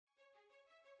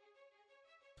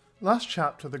Last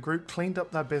chapter, the group cleaned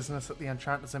up their business at the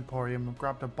Enchanter's Emporium and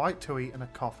grabbed a bite to eat and a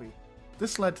coffee.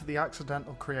 This led to the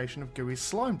accidental creation of Gooey's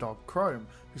slime dog, Chrome,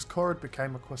 whose cord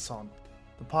became a croissant.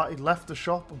 The party left the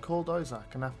shop and called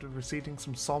Ozak, and after receiving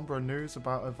some sombre news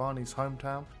about Ivani's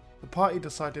hometown, the party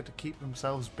decided to keep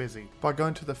themselves busy by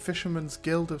going to the Fisherman's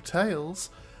Guild of Tales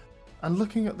and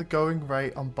looking at the going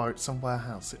rate on boats and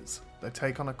warehouses. They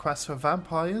take on a quest for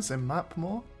vampires in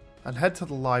Mapmore and head to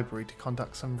the library to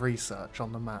conduct some research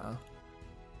on the matter.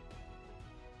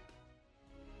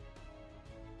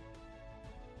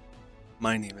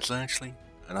 My name is Ashley,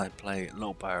 and I play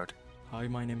Lobard. Hi,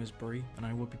 my name is Bree, and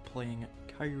I will be playing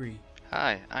Kyrie.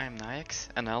 Hi, I'm Nyx,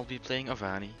 and I'll be playing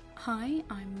Avani. Hi,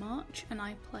 I'm March, and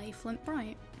I play Flint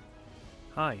Bright.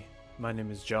 Hi, my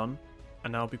name is John,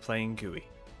 and I'll be playing Gooey.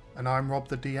 And I'm Rob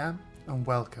the DM, and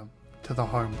welcome to the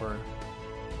Homebrew.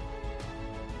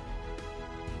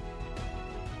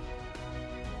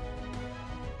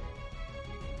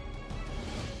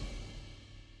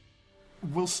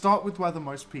 We'll start with where the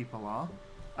most people are.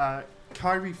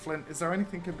 Kyrie, Flint, is there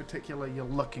anything in particular you're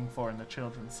looking for in the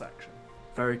children's section?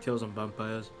 Fairy tales and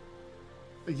vampires.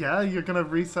 Yeah, you're going to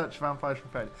research vampires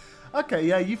from fairy. Okay,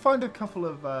 yeah, you find a couple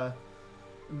of...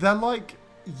 they're like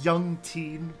young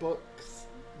teen books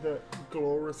that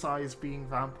glorify being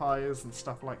vampires and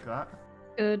stuff like that.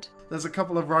 Good. There's a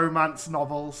couple of romance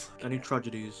novels. Any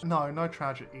tragedies? No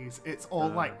tragedies. It's all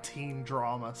like teen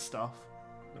drama stuff.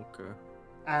 Okay.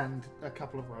 And a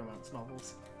couple of romance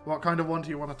novels. What kind of one do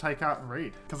you want to take out and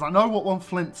read? Because I know what one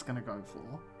Flint's going to go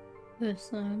for. This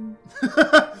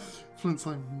Flint's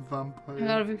like vampire. I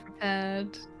gotta be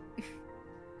prepared.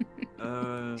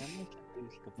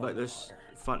 Like this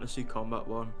fantasy combat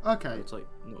one. Okay. It's like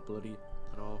not bloody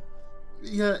at all.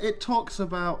 Yeah, it talks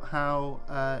about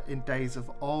how in days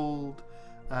of old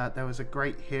there was a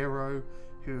great hero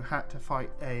who had to fight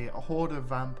a horde of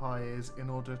vampires in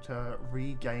order to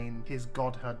regain his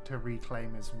godhood to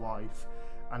reclaim his wife.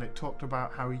 And it talked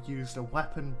about how he used a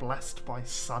weapon blessed by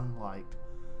sunlight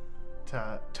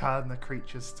to turn the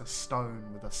creatures to stone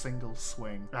with a single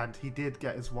swing. And he did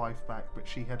get his wife back, but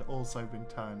she had also been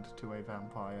turned to a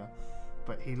vampire.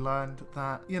 But he learned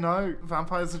that,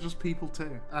 vampires are just people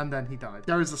too. And then he died.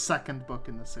 There is a second book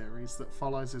in the series that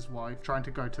follows his wife trying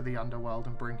to go to the underworld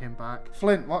and bring him back.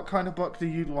 Flint, what kind of book do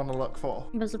you want to look for?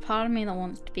 There's a part of me that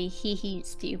wants to be hee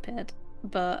stupid,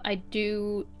 but I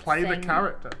do Play the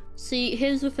character. See,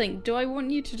 here's the thing. Do I want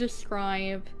you to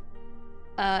describe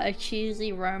a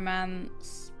cheesy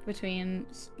romance between,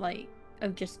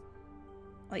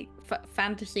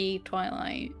 fantasy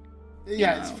Twilight?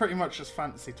 Yeah, it's pretty much just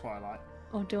fantasy Twilight.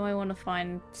 Or do I want to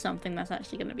find something that's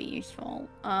actually going to be useful?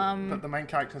 But the main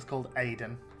character is called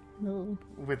Aiden, Ooh.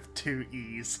 with 2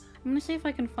 E's. I'm gonna see if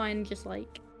I can find just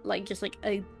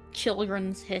a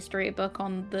children's history book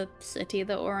on the city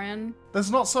that we're in.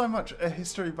 There's not so much a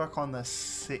history book on the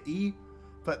city,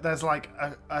 but there's like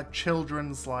a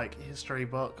children's history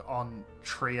book on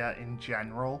Trier in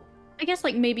general. I guess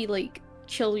maybe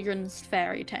children's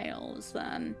fairy tales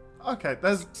then. Okay,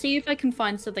 there's... See if I can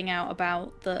find something out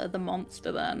about the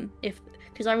monster then.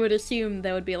 Because I would assume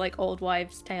there would be old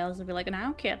wives' tales and be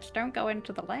now kids, don't go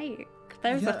into the lake.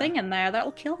 There's a thing in there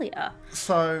that'll kill you.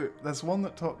 So, there's one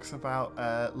that talks about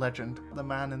legend, the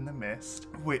man in the mist,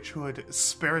 which would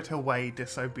spirit away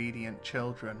disobedient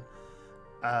children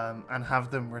and have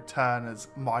them return as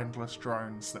mindless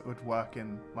drones that would work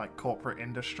in corporate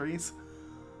industries.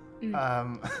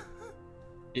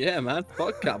 Yeah, man,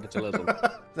 fuck capitalism.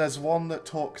 There's one that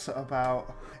talks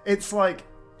about... It's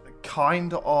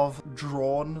kind of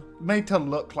drawn, made to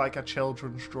look like a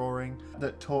children's drawing,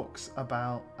 that talks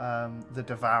about the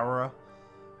Devourer,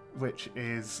 which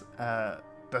is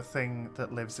the thing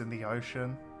that lives in the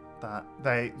ocean. That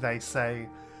they say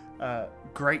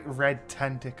great red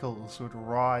tentacles would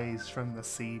rise from the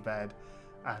seabed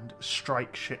and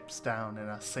strike ships down in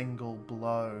a single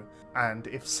blow. And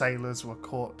if sailors were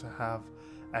caught to have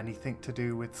anything to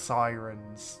do with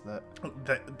sirens, that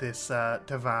this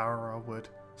devourer would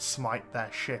smite their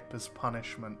ship as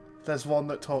punishment. There's one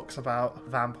that talks about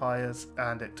vampires,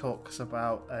 and it talks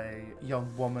about a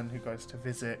young woman who goes to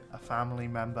visit a family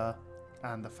member,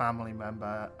 and the family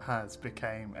member has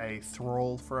become a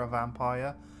thrall for a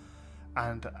vampire,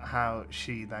 and how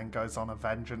she then goes on a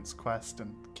vengeance quest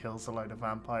and kills a load of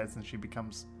vampires, and she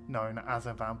becomes known as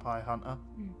a vampire hunter.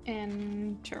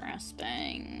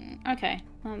 Interesting. Okay.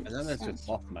 And then there's just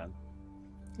Mothman.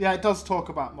 Yeah, it does talk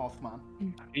about Mothman.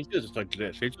 He's just like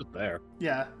this, he's just there.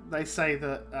 Yeah, they say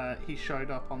that he showed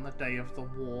up on the day of the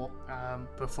war,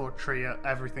 before Trier,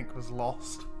 everything was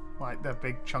lost. like the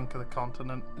big chunk of the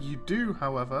continent. You do,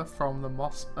 however, from the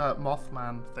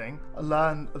Mothman thing,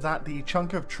 learn that the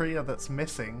chunk of Tria that's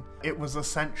missing, it was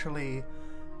essentially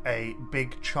a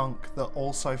big chunk that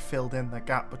also filled in the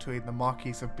gap between the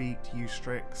Marquis of Beat,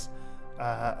 Eustrix,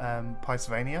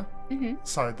 Pennsylvania. Mm-hmm.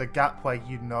 So the gap where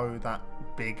you know that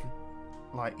big,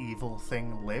 like, evil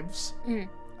thing lives.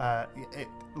 It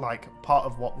like part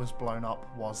of what was blown up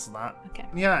was that. Okay.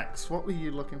 Yax, what were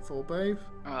you looking for, babe?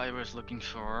 I was looking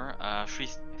for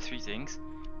three things: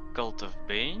 Cult of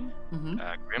Bane,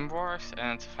 Grimoires,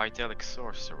 and Vitalic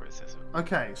Sorceress as well.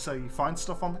 Okay, so you find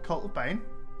stuff on the Cult of Bane.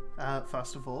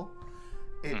 First of all,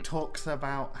 it talks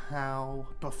about how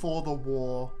before the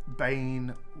war,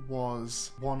 Bane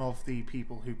was one of the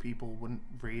people who people wouldn't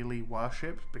really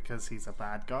worship because he's a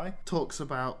bad guy. Talks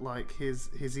about like his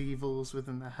evils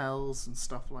within the hells and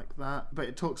stuff like that. But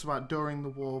it talks about during the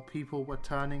war, people were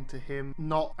turning to him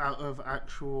not out of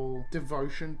actual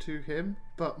devotion to him,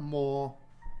 but more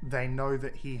they know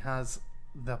that he has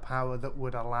the power that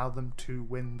would allow them to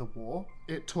win the war.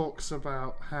 It talks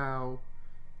about how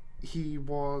he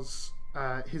was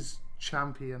his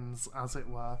champions, as it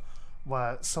were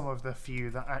some of the few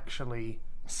that actually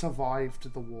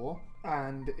survived the war.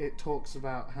 And it talks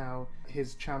about how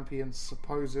his champions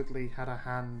supposedly had a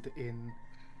hand in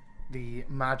the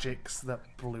magics that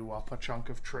blew up a chunk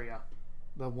of Tria.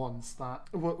 The ones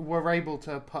that were able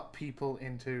to put people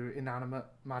into inanimate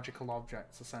magical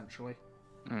objects, essentially.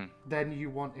 Then you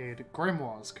wanted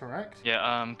grimoires, correct?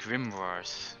 Yeah,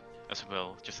 Grimoires as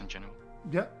well, just in general.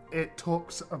 Yep, it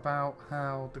talks about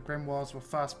how the grimoires were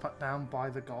first put down by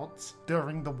the gods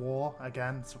during the war.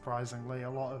 Again, surprisingly, a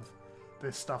lot of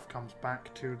this stuff comes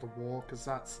back to the war because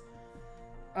that's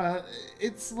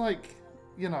it's like,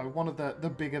 you know, one of the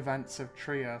big events of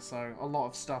Tria, so a lot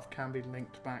of stuff can be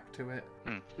linked back to it.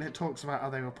 It talks about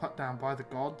how they were put down by the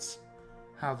gods,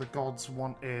 how the gods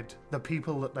wanted the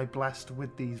people that they blessed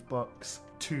with these books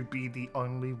to be the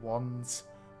only ones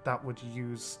that would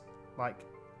use, like,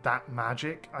 that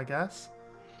magic, I guess.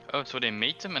 Oh, so they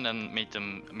made them and then made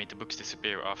the books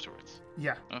disappear afterwards.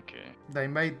 Yeah. Okay. They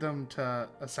made them to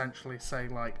essentially say,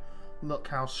 like, look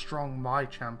how strong my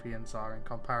champions are in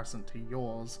comparison to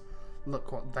yours.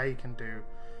 Look what they can do.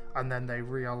 And then they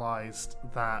realized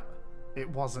that it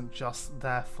wasn't just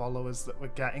their followers that were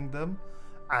getting them,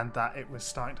 and that it was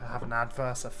starting to have an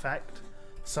adverse effect.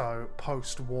 So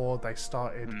post-war, they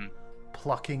started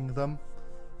plucking them.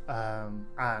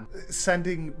 And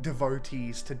sending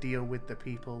devotees to deal with the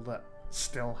people that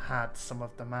still had some of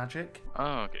the magic.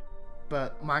 Oh, okay.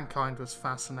 But mankind was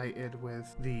fascinated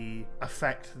with the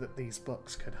effect that these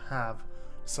books could have,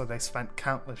 so they spent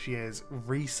countless years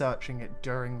researching it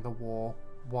during the war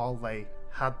while they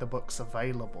had the books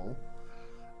available,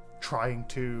 trying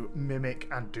to mimic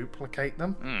and duplicate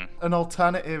them. An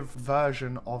alternative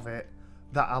version of it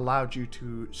that allowed you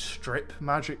to strip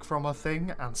magic from a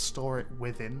thing and store it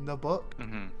within the book,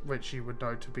 which you would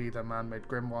know to be the man-made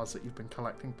grimoires that you've been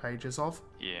collecting pages of.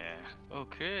 Yeah,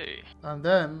 okay. And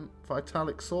then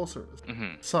Vitalic Sorcerers.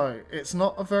 So, it's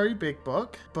not a very big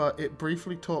book, but it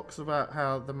briefly talks about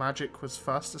how the magic was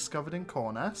first discovered in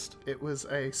Cornest. It was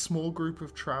a small group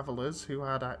of travelers who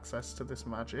had access to this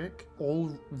magic,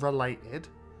 all related.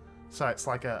 So it's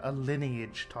like a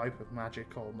lineage type of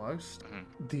magic almost.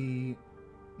 The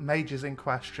mages in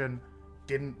question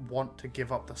didn't want to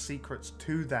give up the secrets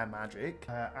to their magic,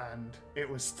 and it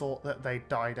was thought that they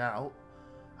died out.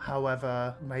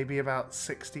 However, maybe about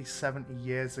 60, 70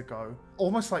 years ago,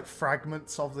 almost like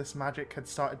fragments of this magic had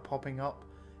started popping up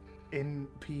in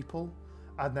people.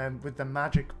 And then with the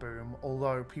magic boom,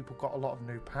 although people got a lot of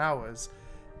new powers,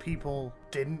 people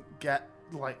didn't get,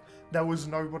 like, there was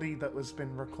nobody that was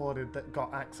been recorded that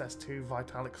got access to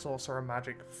Vitalic Sorcerer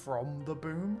magic from the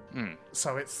boom.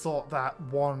 So it's thought that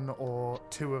one or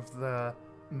two of the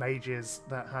mages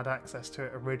that had access to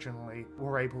it originally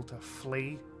were able to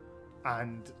flee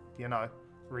and, you know,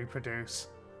 reproduce.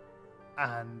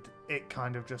 And it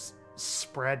kind of just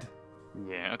spread.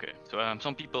 Yeah, okay. So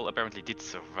some people apparently did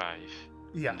survive.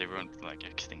 Yeah. And they weren't, like,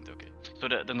 extinct, okay. So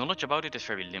the knowledge about it is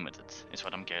very limited, is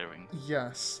what I'm gathering.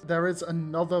 Yes. There is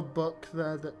another book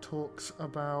there that talks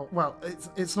about... Well,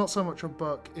 it's not so much a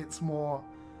book, it's more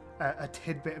a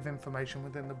tidbit of information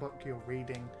within the book you're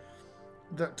reading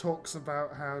that talks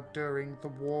about how during the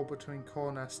war between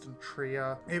Cornest and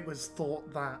Tria, it was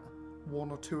thought that one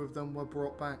or two of them were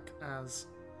brought back as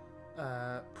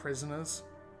prisoners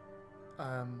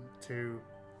to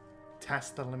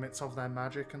test the limits of their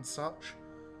magic and such.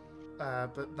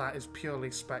 but that is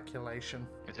purely speculation.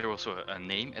 Is there also a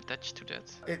name attached to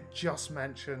that? It just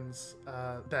mentions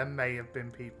there may have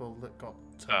been people that got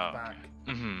turned back.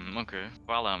 Okay.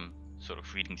 While I'm sort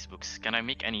of reading these books, can I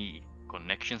make any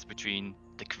connections between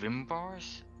the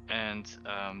Grimbars and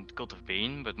the Cult of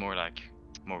Bane, but more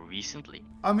recently?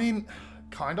 I mean,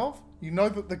 kind of. You know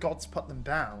that the gods put them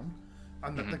down,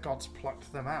 and that the gods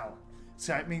plucked them out.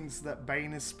 So it means that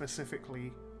Bane is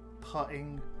specifically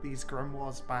putting these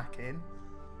grimoires back in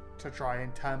to try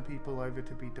and turn people over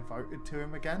to be devoted to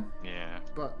him again. Yeah.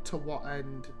 But to what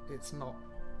end, it's not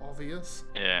obvious.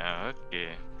 Yeah, okay.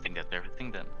 I think that's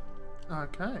everything then.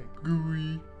 Okay.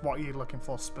 Gooey. What are you looking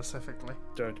for specifically?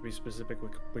 Do I have to be specific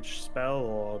with which spell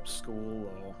or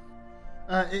school or...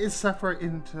 It is separate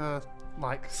into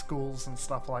like schools and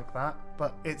stuff like that,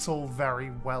 but it's all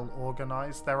very well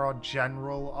organized. There are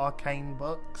general arcane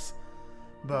books,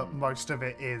 but most of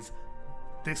it is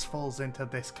this falls into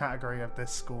this category of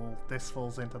this school, this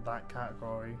falls into that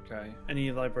category. Okay.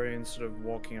 Any librarians sort of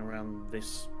walking around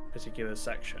this particular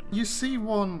section? You see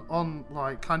one on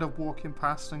like kind of walking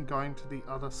past and going to the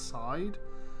other side.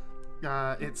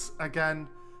 It's again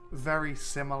very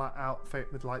similar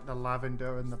outfit with like the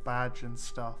lavender and the badge and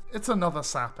stuff. It's another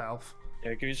sap elf.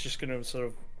 Yeah, Goo's just gonna sort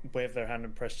of wave their hand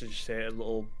and prestidigitate a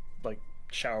little like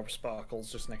shower of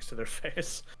sparkles just next to their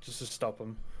face, just to stop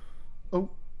them. Oh,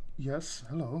 yes,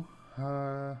 hello.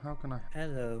 How can I...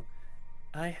 Hello.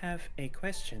 I have a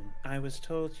question. I was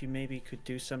told you maybe could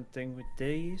do something with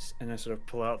these, and I sort of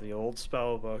pull out the old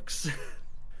spell books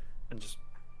and just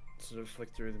sort of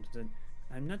flick through them.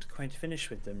 I'm not quite finished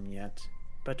with them yet,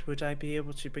 but would I be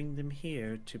able to bring them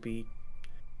here to be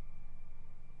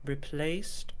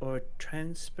replaced or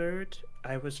transferred?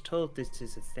 I was told this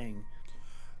is a thing.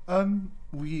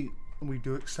 We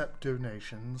do accept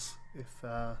donations if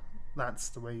that's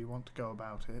the way you want to go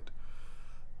about it.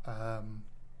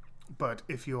 But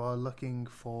if you are looking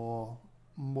for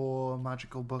more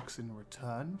magical books in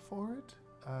return for it,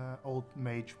 old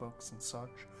mage books and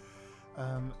such,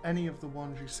 any of the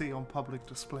ones you see on public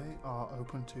display are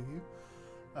open to you.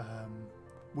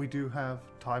 We do have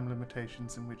time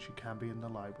limitations in which you can be in the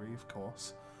library, of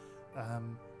course,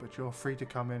 but you're free to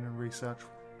come in and research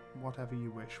whatever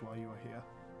you wish while you are here.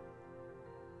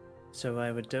 So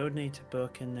I would donate a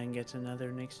book and then get another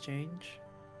in exchange?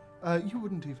 You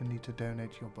wouldn't even need to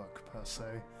donate your book, per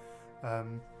se.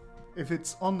 If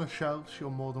it's on the shelves, you're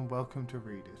more than welcome to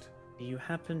read it. Do you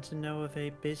happen to know of a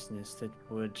business that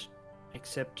would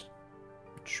accept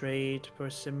trade for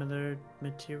similar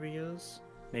materials?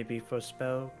 Maybe for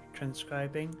spell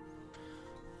transcribing?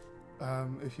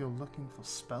 If you're looking for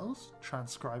spells,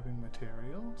 transcribing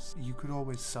materials, you could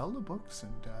always sell the books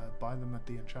and buy them at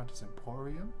the Enchanter's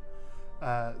Emporium.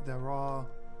 There are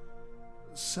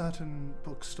certain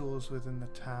bookstores within the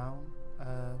town,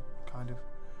 kind of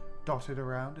dotted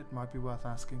around. It might be worth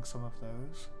asking some of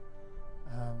those.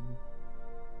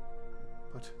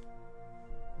 But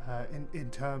in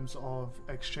terms of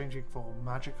exchanging for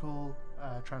magical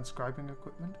transcribing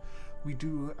equipment, we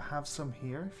do have some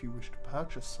here if you wish to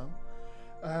purchase some.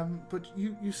 But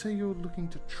you say you're looking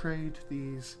to trade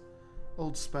these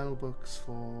old spell books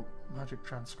for magic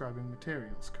transcribing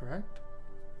materials, correct?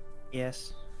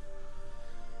 Yes.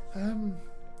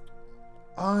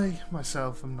 I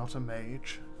myself am not a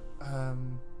mage,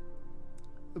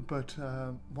 but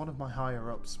one of my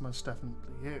higher-ups most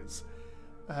definitely is.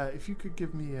 If you could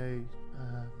give me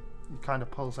he kind of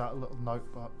pulls out a little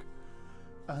notebook.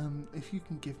 If you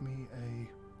can give me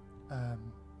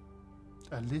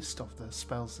a list of the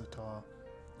spells that are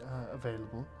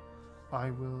available,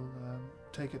 I will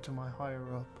take it to my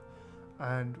higher-up,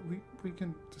 and we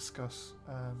can discuss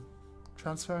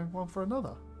transferring one for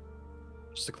another.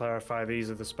 Just to clarify, these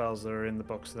are the spells that are in the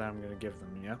books that I'm going to give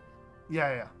them, yeah?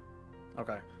 Yeah.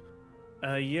 Okay.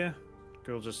 Yeah.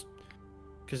 We'll just...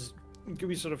 Because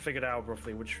we sort of figured out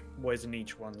roughly which was in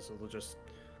each one, so they'll just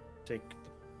take the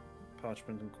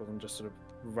parchment and call them, just sort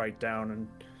of write down and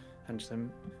hand to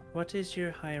them. What is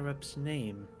your higher-up's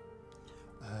name?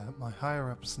 My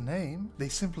higher-up's name? They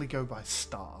simply go by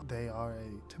Star. They are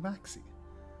a Tabaxi.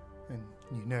 And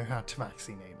you know how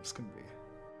Tabaxi names can be.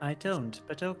 I don't,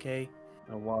 but okay.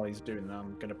 While he's doing that,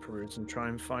 I'm going to peruse and try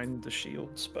and find the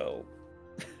shield spell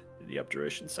in the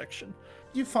abjuration section.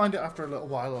 You find it after a little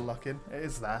while of looking. It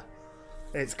is there.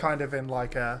 It's kind of in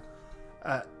like a...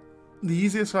 the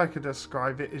easiest way I could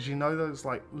describe it is, you know those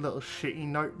like little shitty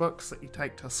notebooks that you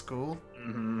take to school?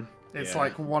 Mm-hmm. It's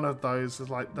like one of those with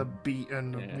like the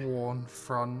beaten, worn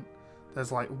front.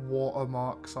 There's like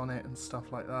watermarks on it and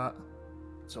stuff like that.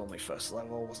 It's only first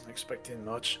level, wasn't expecting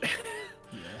much.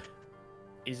 Yeah.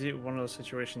 is it one of those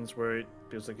situations where it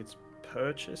feels like it's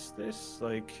purchased this?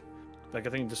 Like I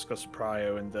think discussed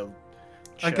prior, and they'll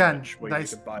Again, where you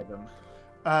could buy them.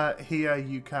 Here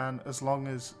you can, as long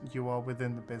as you are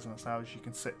within the business hours, you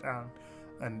can sit down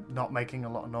and not making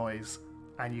a lot of noise,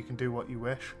 and you can do what you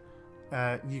wish.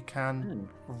 You can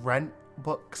rent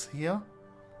books here.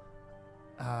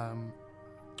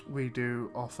 We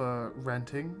do offer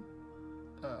renting.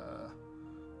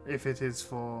 If it is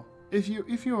for if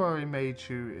you are a mage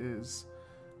who is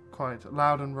quite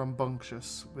loud and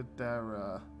rambunctious with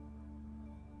their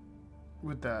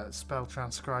spell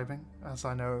transcribing, as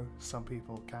I know some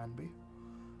people can be,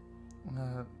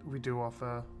 we do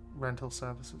offer rental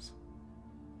services.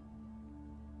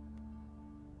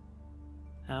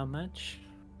 How much?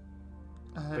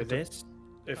 For this?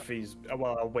 If he's...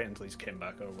 Well, I'll wait until he's came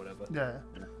back or whatever. Yeah.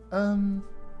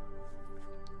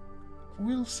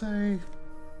 We'll say...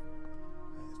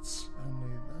 It's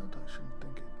only that, I shouldn't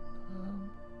think it...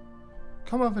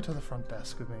 come over to the front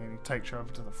desk with me. And he takes you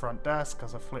over to the front desk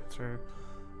as I flip through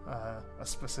a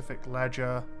specific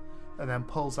ledger, and then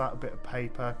pulls out a bit of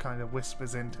paper, kind of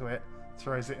whispers into it,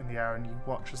 throws it in the air, and you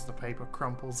watch as the paper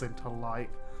crumples into light,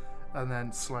 and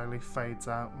then slowly fades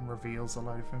out and reveals a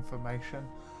load of information.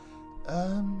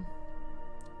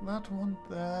 That one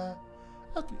there,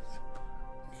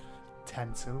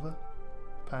 10 silver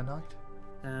per night.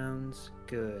 Sounds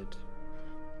good.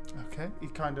 Okay, he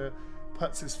kind of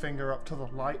puts his finger up to the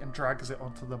light and drags it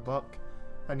onto the book,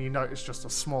 and you notice just a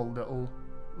small little,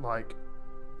 like,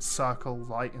 circle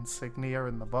light insignia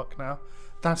in the book now.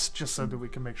 That's just so that we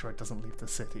can make sure it doesn't leave the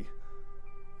city.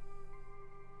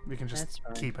 We can just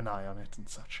keep an eye on it and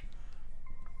such.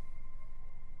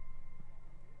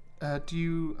 Do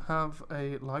you have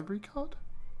a library card?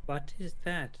 What is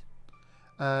that?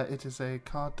 It is a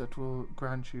card that will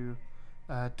grant you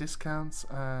discounts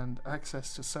and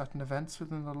access to certain events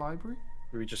within the library.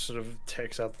 He just sort of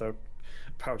takes out the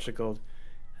pouch of gold.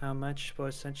 How much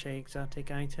for such an exotic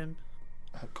item?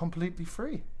 Completely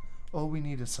free. All we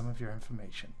need is some of your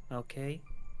information. Okay.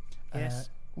 Yes.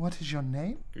 What is your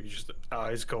name? He just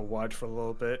eyes go wide for a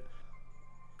little bit.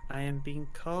 I am being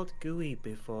called Gooey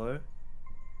before.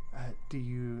 Do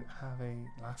you have a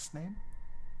last name?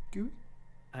 Gooey?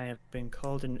 I have been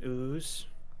called an ooze.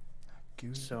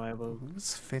 Gooey. So I will...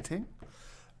 Ooze, fitting.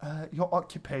 Your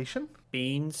occupation?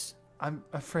 Beans. I'm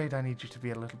afraid I need you to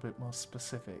be a little bit more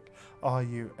specific. Are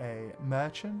you a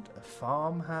merchant, a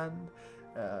farmhand?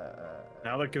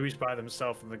 Now that Gooey's by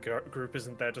themselves and the group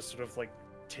isn't there to sort of like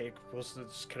take us,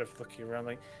 just kind of looking around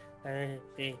like,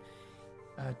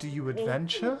 do you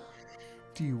adventure?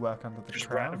 Do you work under the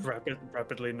crown?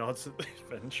 Rapidly nods at the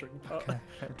adventuring part. Okay,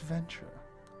 adventurer.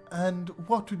 And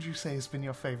what would you say has been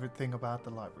your favourite thing about the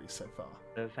library so far?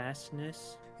 The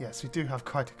vastness. Yes, we do have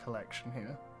quite a collection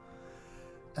here.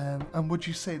 And would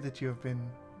you say that you have been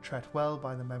treated well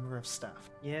by the member of staff?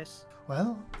 Yes.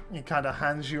 Well, he kind of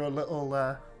hands you a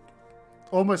little,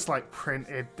 almost like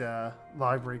printed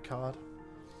library card.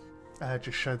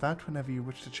 Just show that whenever you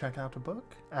wish to check out a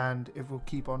book, and it will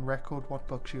keep on record what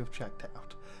books you have checked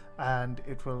out. And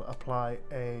it will apply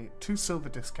a 2 silver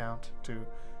discount to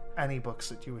any books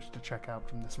that you wish to check out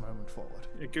from this moment forward.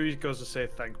 Gooey goes to say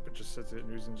thank, but just says it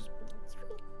and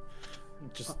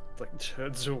just like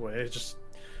turns away, just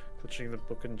clutching the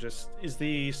book, and just is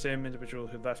the same individual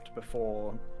who left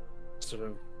before sort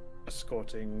of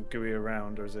escorting Gooey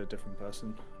around, or is it a different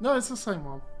person? No, it's the same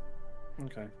one.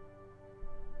 Okay.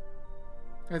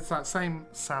 It's that same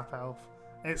sap elf.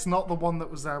 It's not the one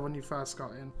that was there when you first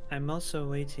got in. I'm also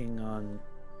waiting on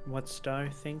what Star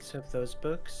thinks of those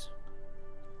books.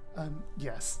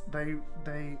 Yes,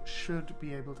 they should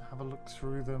be able to have a look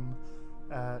through them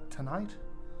tonight.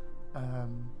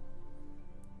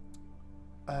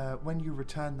 When you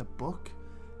return the book,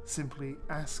 simply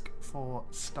ask for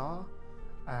Star,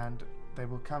 and they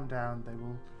will come down. They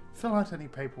will fill out any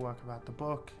paperwork about the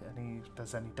book, if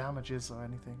there's any damages or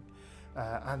anything,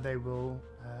 and they will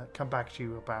come back to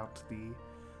you about the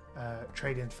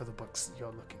trade-in for the books that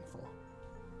you're looking for.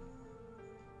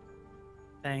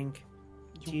 Thank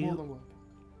You're more than welcome.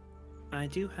 I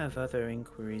do have other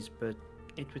inquiries, but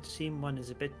it would seem one is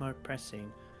a bit more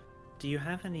pressing. Do you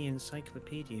have any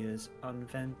encyclopedias on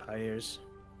vampires?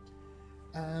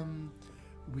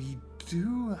 We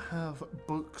do have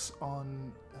books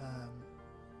on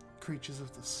creatures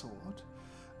of the sword.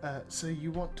 So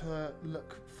you want to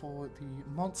look for the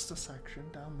monster section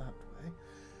down that way.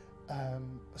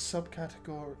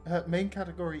 Subcategory, main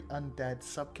category undead,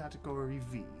 subcategory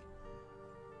V.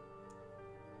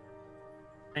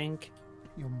 Thank.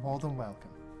 You're more than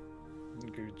welcome.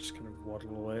 You just kind of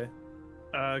waddle away.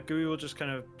 Gui will just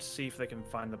kind of see if they can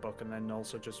find the book and then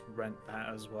also just rent that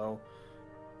as well.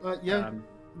 Yeah,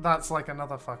 that's like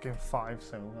another fucking 5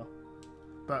 silver.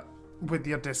 But with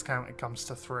your discount, it comes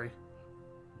to 3.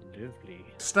 Lovely.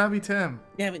 Stabby Tim.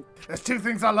 Yeah, I mean, There's 2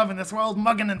 things I love in this world,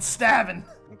 mugging and stabbing.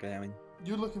 okay, I mean,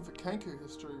 You're looking for Kenku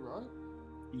history, right?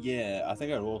 yeah, I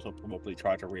think I'd also probably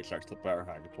try to research the bear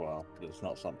hag as well, because it's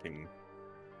not something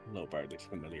Little Bird is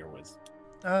familiar with.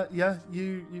 Yeah,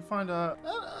 you find a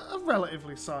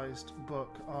relatively sized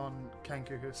book on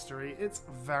Kenku history. It's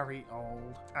very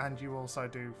old, and you also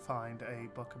do find a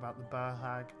book about the bear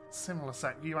hag. Similar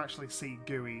you actually see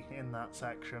Gui in that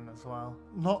section as well.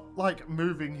 Not like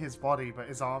moving his body, but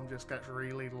his arm just gets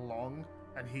really long,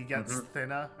 and he gets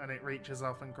thinner, and it reaches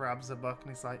up and grabs a book,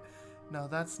 and he's like, no,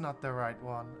 that's not the right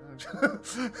one.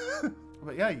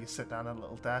 But yeah, you sit down at a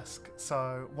little desk.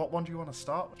 So what one do you want to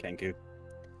start with? Kenku.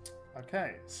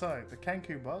 Okay, so the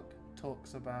Kenku book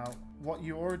talks about what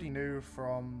you already knew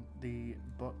from the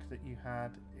book that you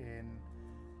had in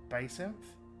Basinth,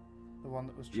 the one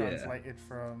that was translated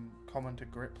from Common to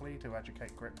Gripply to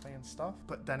educate Gripply and stuff.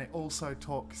 But then it also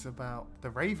talks about the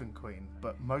Raven Queen,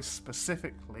 but most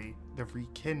specifically the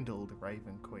rekindled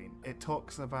Raven Queen. It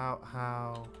talks about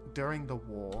how during the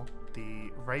war, the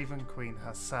Raven Queen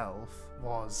herself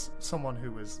was someone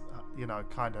who was,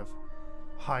 kind of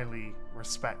highly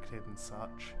respected and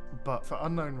such, but for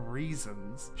unknown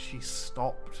reasons she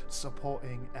stopped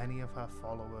supporting any of her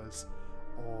followers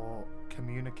or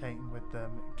communicating with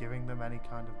them, giving them any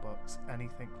kind of books,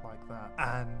 anything like that.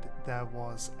 And there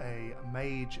was a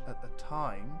mage at the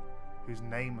time whose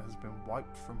name has been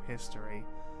wiped from history,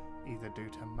 either due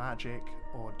to magic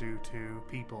or due to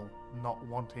people not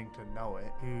wanting to know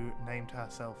it, who named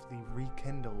herself the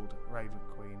Rekindled Raven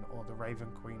Queen, or the Raven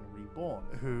Queen Reborn,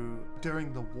 who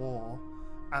during the war,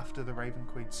 after the Raven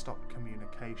Queen stopped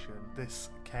communication, this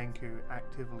Kenku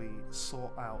actively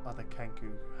sought out other Kenku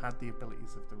who had the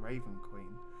abilities of the Raven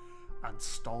Queen and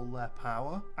stole their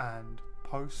power, and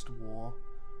post-war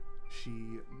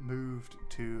she moved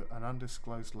to an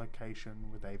undisclosed location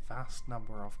with a vast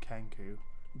number of Kenku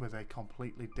with a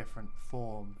completely different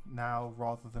form. Now,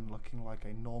 rather than looking like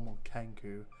a normal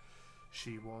Kenku,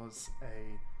 she was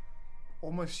a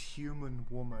almost human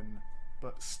woman,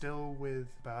 but still with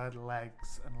bird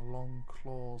legs and long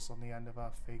claws on the end of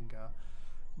her finger,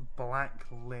 black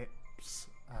lips,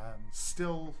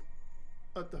 still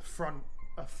at the front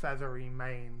a feathery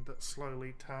mane that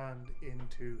slowly turned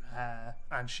into hair,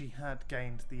 and she had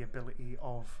gained the ability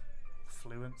of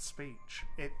fluent speech.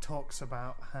 It talks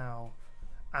about how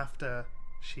after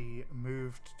she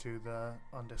moved to the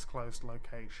undisclosed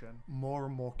location, more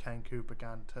and more Kenku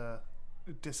began to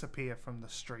disappear from the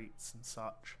streets and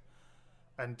such,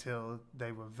 until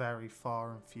they were very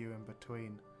far and few in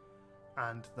between,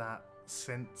 and that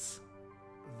since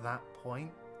that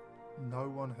point, no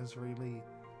one has really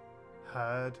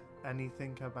heard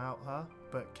anything about her,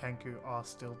 but Kenku are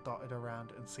still dotted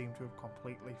around and seem to have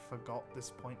completely forgot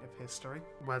this point of history,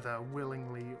 whether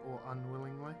willingly or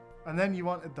unwillingly. And then you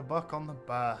wanted the book on the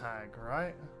bear hag,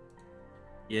 right?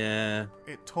 Yeah.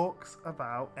 It talks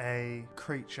about a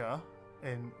creature,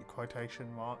 in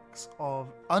quotation marks,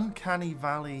 of uncanny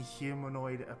valley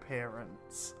humanoid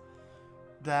appearance.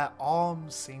 Their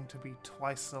arms seem to be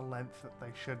twice the length that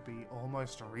they should be,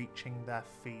 almost reaching their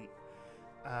feet.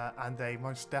 And they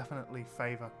most definitely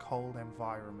favor cold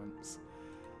environments.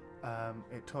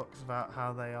 It talks about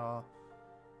how they are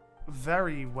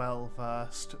very well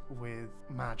versed with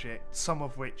magic, some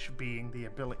of which being the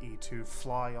ability to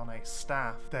fly on a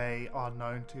staff. They are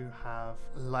known to have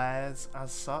lairs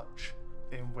as such,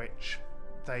 in which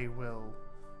they will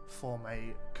form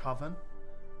a coven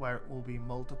where it will be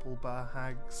multiple bear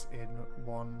hags in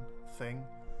one thing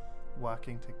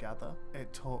working together.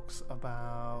 It talks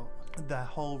about their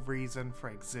whole reason for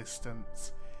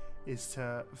existence is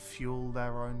to fuel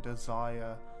their own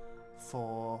desire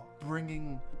for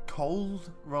bringing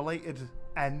cold related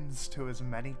ends to as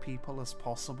many people as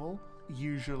possible.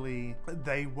 Usually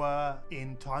they were,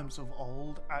 in times of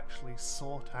old, actually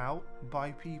sought out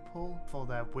by people for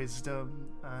their wisdom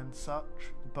and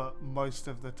such, but most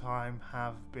of the time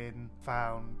have been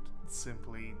found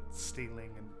simply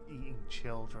stealing and eating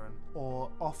children, or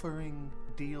offering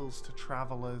deals to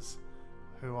travelers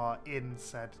who are in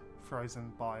said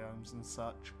frozen biomes and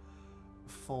such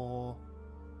for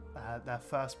their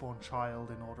firstborn child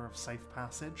in order of safe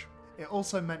passage. It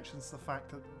also mentions the fact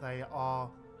that they are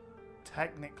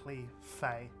technically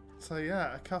Fae. So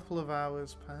yeah, a couple of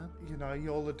hours pass. You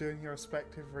all are doing your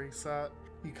respective research.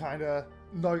 You kind of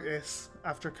notice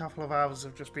after a couple of hours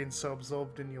of just being so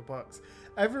absorbed in your books,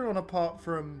 everyone apart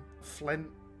from Flint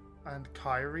and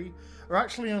Kyrie are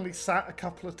actually only sat a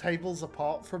couple of tables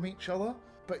apart from each other,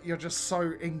 but you're just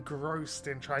so engrossed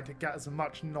in trying to get as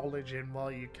much knowledge in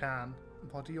while you can.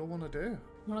 What do you all want to do?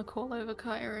 I want to call over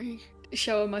Kyrie.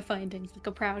 Show her my findings like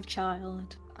a proud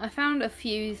child. I found a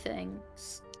few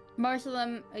things. Most of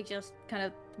them are just kind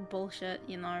of bullshit,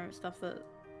 you know, stuff that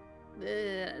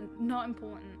not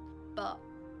important. But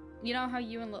you know how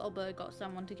you and Little Bird got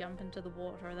someone to jump into the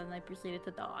water and then they proceeded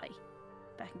to die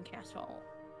back in Castle?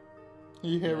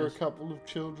 You hear Yes. a couple of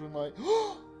children like,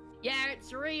 Yeah,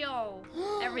 it's real.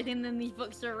 Everything in these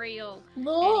books are real.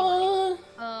 no!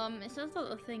 It says that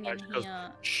the thing Right, in because-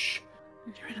 here. Shh.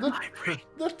 You're in a The- library.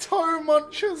 The toe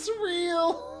muncher's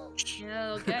real!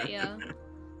 Yeah, I'll get ya.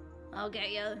 I'll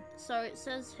get ya. So it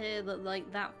says here that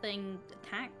like that thing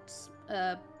attacks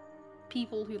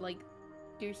people who like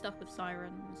do stuff with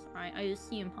sirens, right? I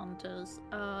assume hunters.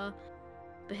 But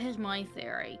here's my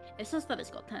theory. It says that it's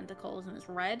got tentacles and it's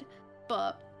red,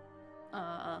 but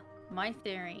my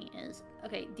theory is,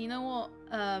 okay, do you know what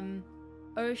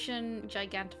ocean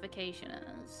gigantification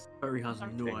is? Harry has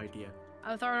I'm no kidding. idea.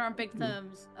 I'm throwing around big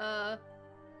terms.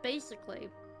 Basically,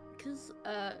 because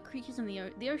creatures in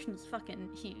the ocean is fucking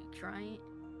huge, right?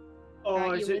 Oh,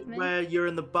 Right, is you it with me? where you're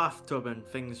in the bathtub and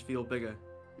things feel bigger?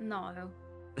 No.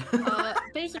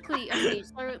 Basically, okay,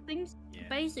 so things. Yeah.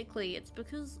 Basically, it's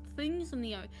because things in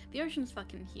the ocean's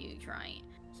fucking huge, right?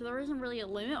 So there isn't really a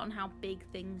limit on how big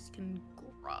things can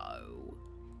grow.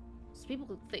 So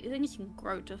things can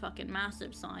grow to fucking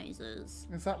massive sizes.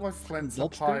 Is that why Flint's a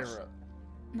Lobsters? pirate?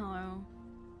 No,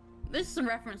 this is a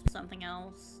reference to something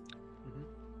else.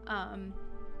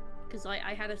 Because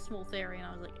I had a small theory and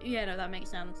I was like, yeah, no, that makes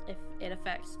sense if it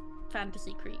affects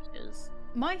fantasy creatures.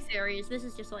 My theory is this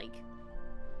is just like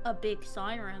a big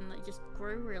siren that just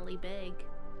grew really big,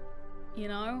 you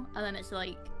know? And then it's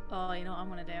like, oh, you know what I'm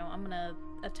gonna do? I'm gonna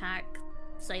attack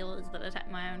sailors that attack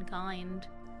my own kind.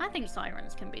 I think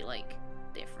sirens can be like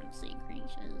different sea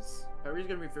creatures. Harry's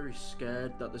gonna be very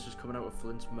scared that this is coming out of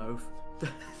Flint's mouth.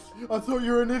 I thought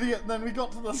you were an idiot, and then we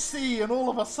got to the sea, and all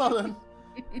of a sudden...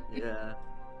 Yeah.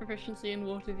 Proficiency in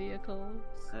water vehicles.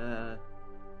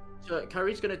 So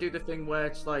Carrie's gonna do the thing where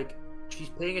it's like she's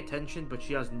paying attention, but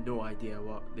she has no idea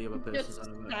what the other person's Just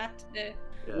on about. sat there.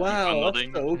 Yeah. Wow, that's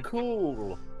nodding. so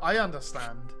cool. I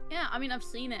understand. Yeah, I mean, I've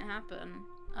seen it happen.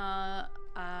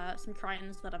 Some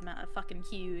Tritons that I've met are fucking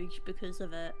huge because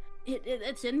of it.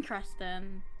 It's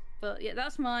interesting, but yeah,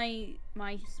 that's my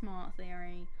smart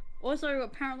theory. Also,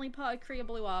 apparently part of Korea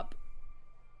blew up.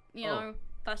 You Oh. know,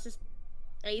 that's just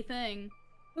a thing.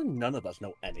 None of us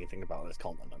know anything about this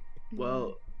continent.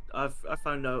 Well, I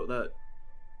found out that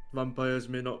vampires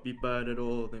may not be bad at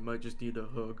all. They might just need a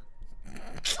hug.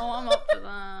 Oh, I'm up for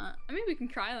that. I mean, we can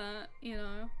try that. You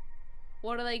know,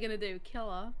 what are they gonna do? Kill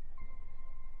her?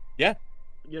 Yeah.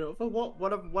 You know, for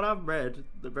what I've read,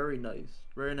 they're very nice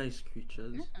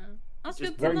creatures, Yeah. That's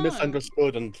Just good to Very know.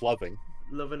 misunderstood and loving.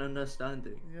 love and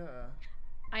understanding. Yeah.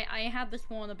 I had this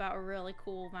one about a really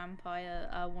cool vampire,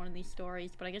 one of these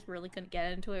stories, but I just really couldn't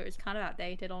get into it. It was kind of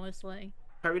outdated, honestly.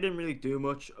 Carrie didn't really do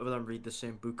much other than read the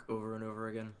same book over and over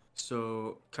again,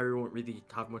 so Carrie won't really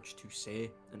have much to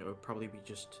say, and it would probably be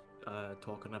just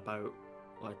talking about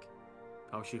like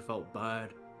how she felt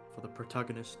bad for the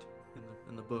protagonist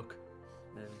in the book,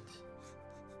 and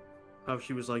how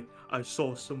she was like, I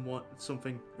saw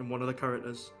something in one of the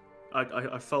characters.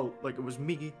 I felt like it was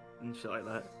me and shit like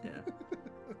that. Yeah.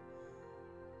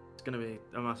 It's gonna be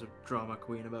a massive drama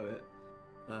queen about it.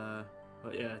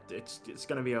 But yeah, it's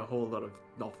gonna be a whole lot of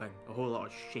nothing, a whole lot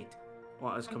of shit.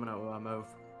 What is coming out of our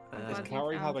mouth? I'm Is glad you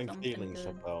Carrie found having something feelings good.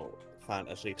 about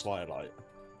fantasy Twilight?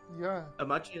 Yeah.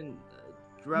 Imagine.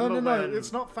 No, Remember no, when...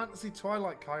 it's not Fantasy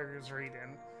Twilight Kyrie was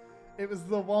reading. It was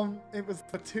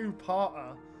the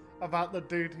two-parter about the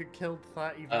dude who killed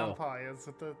 30 Oh. vampires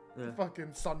with the Yeah.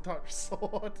 fucking sun-touched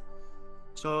sword.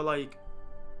 So like,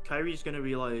 Kyrie's gonna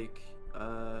be like,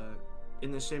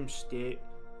 in the same state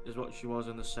as what she was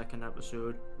in the second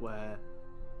episode, where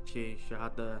she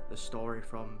had the story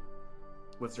from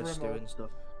with the stew Rimmel. and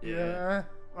stuff. Yeah.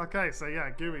 Okay, so yeah,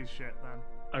 gooey shit then.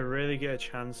 I really get a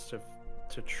chance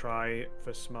to try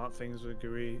for smart things with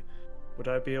GUI. Would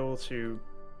I be able to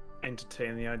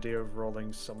entertain the idea of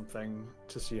rolling something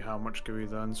to see how much GUI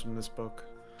learns from this book?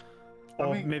 I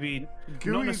Or mean, maybe not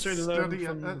Gooey's necessarily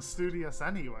learn from... studious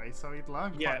anyway, so he'd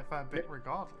learn quite Yeah, a fair bit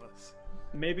regardless.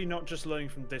 Maybe not just learning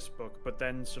from this book, but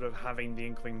then sort of having the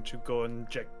inkling to go and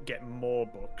get more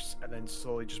books, and then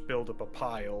slowly just build up a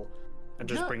pile, and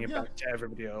just Yeah, bring it yeah. back to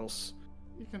everybody else.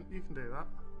 You can do that.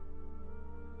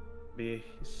 Be a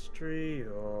history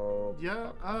or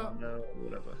Yeah, no,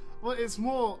 whatever. Well, it's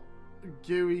more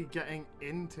Gooey getting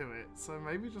into it, so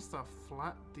maybe just a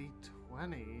flat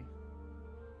D20.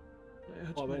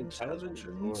 What about intelligence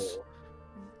or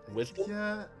wisdom?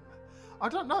 Yeah, I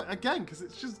don't know. Again, because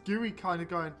it's just Gooey kind of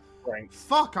going, Strength.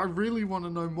 fuck, I really want to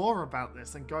know more about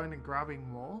this, and going and grabbing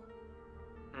more.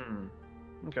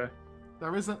 Okay.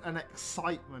 There isn't an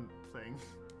excitement thing.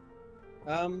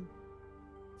 Are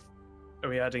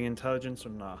we adding intelligence or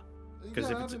not? Because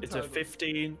Yeah, if add it's a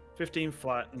intelligence. 15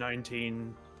 flat,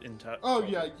 19 intelligence. Oh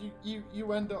yeah,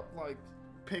 you end up like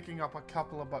picking up a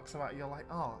couple of bucks about it. You're like,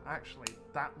 oh, actually,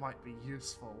 that might be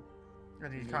useful.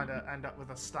 And you kind of end up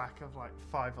with a stack of like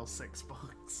 5 or 6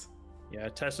 books. Yeah,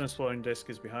 test and exploring disc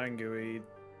is behind Gooey.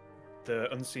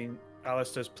 The unseen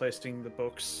Alistair's placing the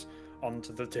books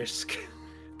onto the disc.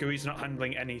 Gooey's not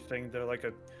handling anything. They're like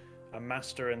a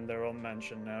master in their own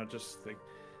mansion now. Just like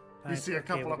You see a okay,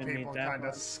 couple we're of gonna need people that kind one.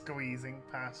 of squeezing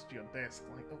past your disc,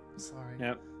 like, oh, sorry.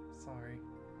 Yep. Sorry.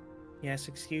 Yes,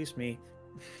 excuse me.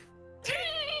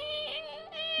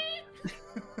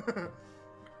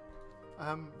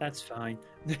 That's fine.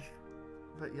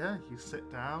 But yeah, you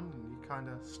sit down and you kind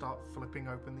of start flipping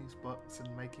open these books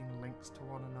and making links to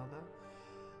one another.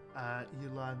 You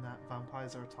learn that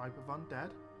vampires are a type of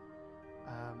undead.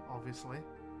 Obviously,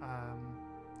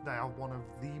 they are one of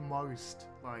the most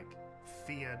like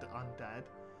feared undead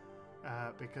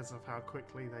because of how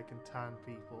quickly they can turn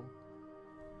people.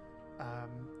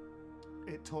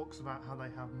 It talks about how they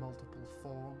have multiple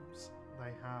forms.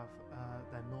 They have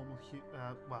their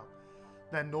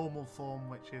normal form,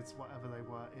 which is whatever they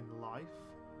were in life.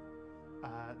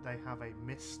 They have a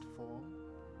mist form.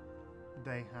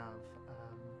 They have,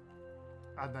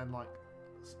 and then like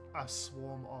a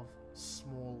swarm of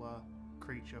smaller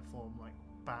creature form, like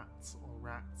bats or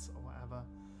rats or whatever.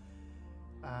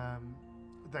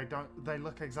 They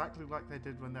look exactly like they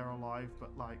did when they're alive,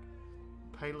 but like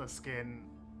paler skin,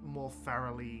 more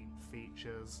ferally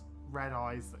features, red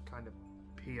eyes that kind of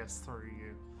pierce through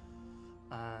you.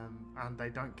 And they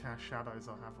don't cast shadows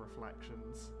or have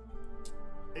reflections.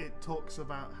 It talks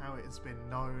about how it has been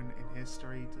known in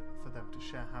history for them to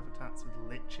share habitats with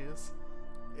liches.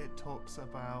 It talks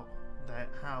about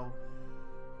how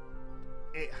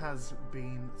it has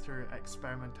been, through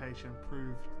experimentation,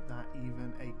 proved that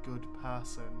even a good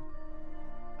person,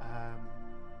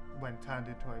 when turned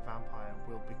into a vampire,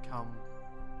 will become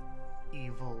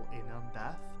evil in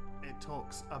undeath. It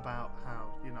talks about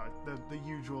how, you know, the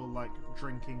usual, like,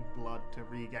 drinking blood to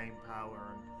regain power,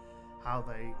 and how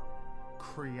they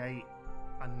create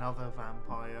another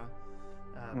vampire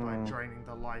by draining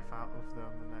the life out of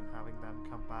them and then having them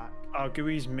come back. Our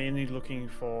GUI's mainly looking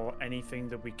for anything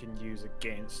that we can use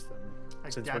against them.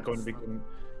 Since we're going to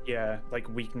be, like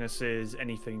weaknesses,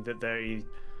 anything that they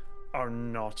are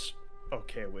not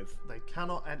okay with. They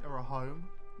cannot enter a home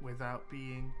without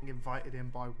being invited in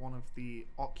by one of the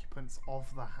occupants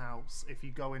of the house. If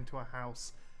you go into a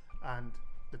house and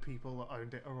the people that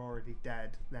owned it are already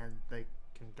dead, then they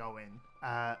can go in.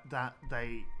 That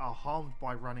they are harmed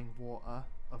by running water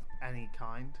of any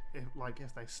kind,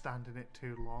 if they stand in it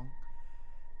too long.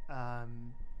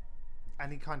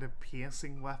 Any kind of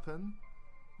piercing weapon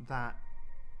that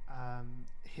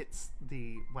hits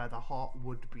where the heart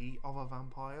would be of a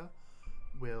vampire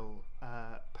will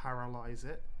paralyze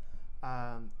it.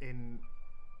 In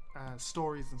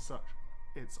stories and such,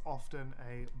 it's often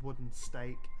a wooden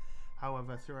stake.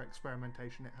 However, through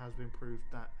experimentation, it has been proved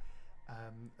that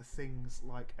things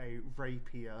like a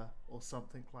rapier or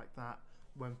something like that,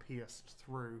 when pierced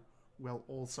through, will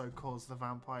also cause the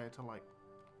vampire to like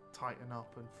tighten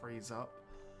up and freeze up.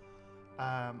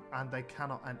 And they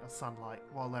cannot enter sunlight.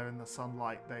 While they're in the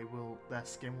sunlight, their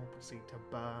skin will proceed to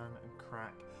burn and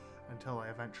crack until they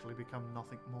eventually become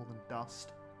nothing more than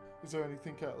dust. Is there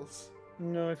anything else?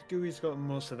 No, if GUI's got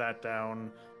most of that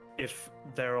down, if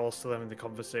they're all still having the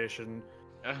conversation,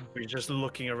 we're just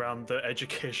looking around the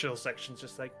educational section,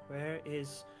 just like, where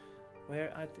You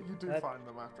do find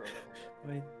them after a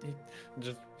little.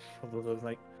 just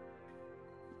like,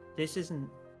 this isn't.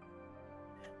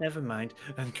 Never mind.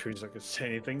 And GUI's not gonna say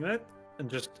anything then, and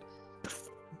just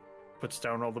puts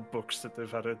down all the books that they've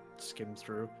had to skim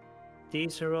through.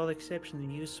 These are all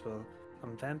exceptionally useful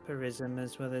on vampirism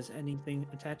as well as anything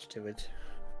attached to it.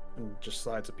 And just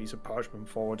slides a piece of parchment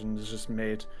forward and has just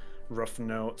made rough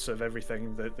notes of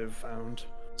everything that they've found.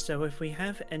 So if we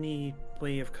have any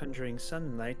way of conjuring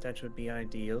sunlight, that would be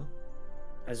ideal.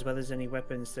 As well as any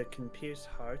weapons that can pierce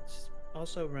hearts,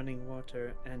 also running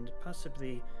water, and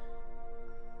possibly...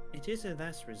 It is a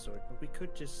last resort, but we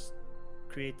could just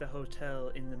create the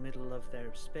hotel in the middle of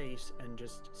their space and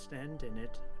just stand in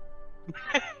it.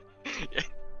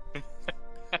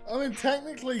 I mean,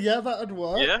 technically, yeah, that'd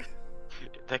work. Yeah.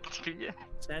 Technically, yeah.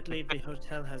 Sadly, the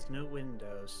hotel has no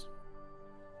windows.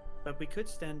 But we could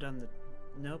stand on the...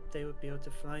 Nope, they would be able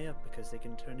to fly up because they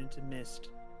can turn into mist.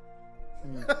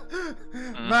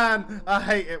 Man, I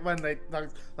hate it when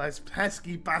those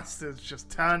pesky bastards just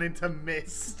turn into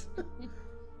mist.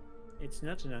 It's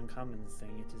not an uncommon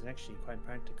thing, it is actually quite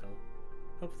practical.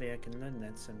 Hopefully I can learn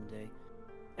that someday.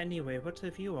 Anyway, what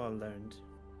have you all learned?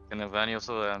 Can Vanny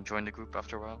also join the group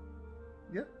after a while?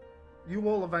 Yeah. You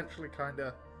all eventually kind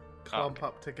of clump okay.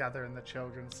 up together in the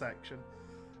children's section.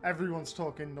 Everyone's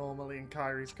talking normally, and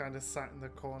Kyrie's kind of sat in the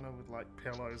corner with like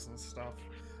pillows and stuff,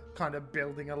 kind of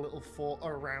building a little fort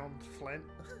around Flint.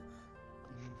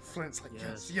 Flint's like,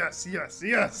 yes, yes, yes,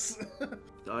 yes.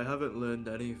 I haven't learned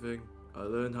anything. I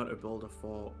learned how to build a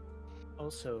fort.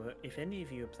 Also, if any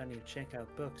of you are planning to check out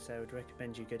books, I would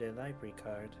recommend you get a library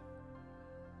card.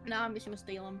 No, I'm just gonna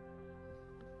steal them.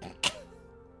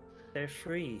 They're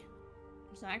free.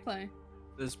 Exactly.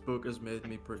 This book has made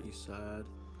me pretty sad.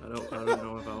 I don't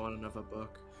know if I want another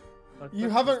book. What You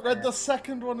book haven't is read that? the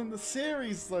second one in the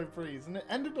series, though, Breeze, and it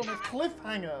ended on a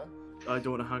cliffhanger. I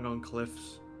don't want to hang on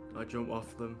cliffs. I jump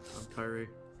off them. I'm Kyrie.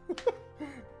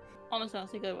 Honestly,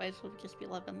 that's a good way to just be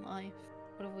living life.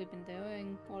 What have we been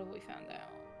doing? What have we found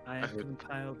out? I have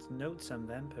compiled notes on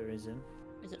vampirism.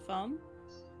 Is it fun?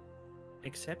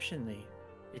 Exceptionally.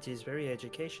 It is very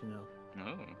educational.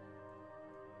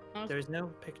 Oh. There is no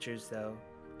pictures, though.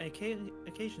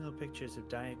 Occasional pictures of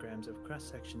diagrams of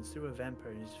cross-sections through a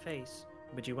vampire's face.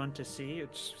 Would you want to see?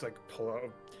 It's just like pull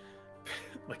out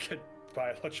like a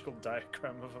biological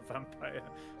diagram of a vampire.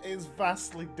 It's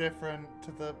vastly different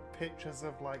to the pictures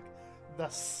of, like, the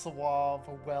suave,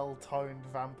 well-toned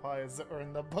vampires that were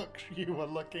in the books you were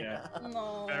looking Yeah. at.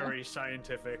 No. Very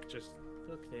scientific, just...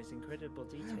 Look, there's incredible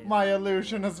detail. My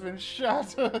illusion has been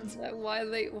shattered. Like, why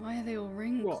are they all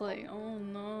wrinkly? Oh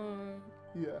no.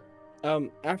 Yeah.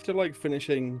 After like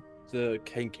finishing the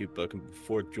Kenku book and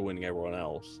before joining everyone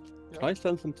else, can I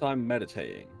spend some time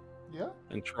meditating Yeah?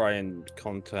 and try and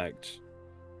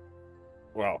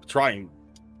try and,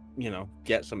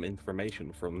 get some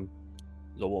information from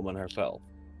the woman herself?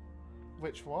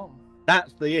 Which one?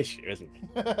 That's the issue, isn't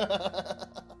it?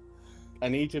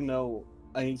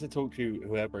 I need to talk to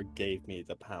whoever gave me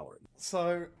the power.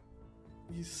 So,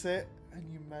 you sit and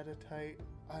you meditate,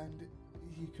 and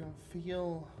you can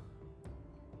feel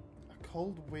a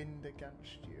cold wind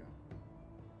against you.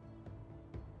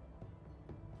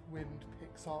 Wind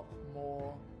picks up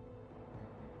more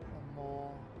and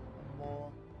more and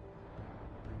more.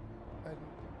 And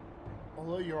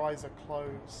although your eyes are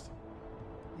closed,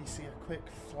 you see a quick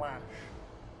flash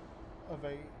of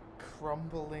a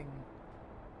crumbling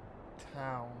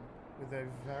town with a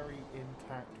very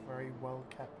intact, very well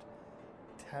kept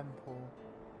temple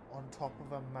on top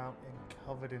of a mountain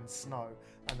covered in snow,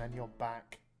 and then you're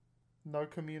back. No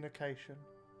communication,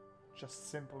 just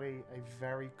simply a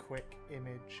very quick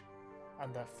image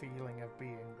and a feeling of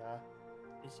being there.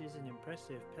 This is an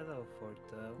impressive pillow fort,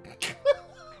 though.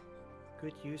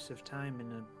 Good use of time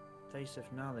in a place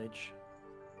of knowledge.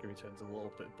 He turns a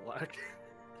little bit black.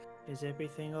 Is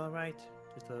everything alright,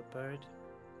 little bird?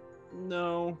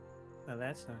 No. Well,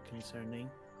 that's not concerning.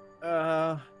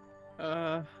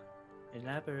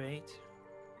 Elaborate.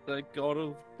 The god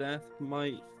of death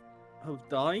might have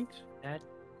died? That...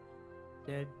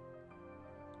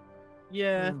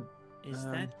 Yeah. Is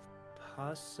that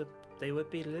possible? They would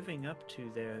be living up to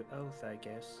their oath, I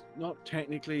guess. Not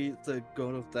technically the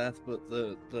god of death, but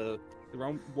the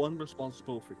one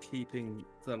responsible for keeping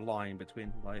the line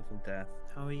between life and death.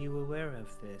 How are you aware of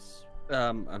this?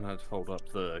 And I'd hold up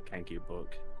the Kenku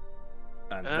book.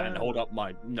 And then hold up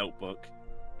my notebook.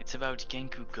 It's about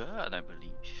Kenku God, I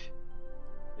believe.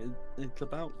 It's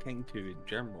about Kenku in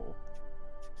general.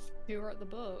 Who wrote the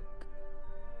book?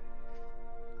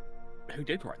 Who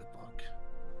did write the book?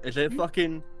 Is it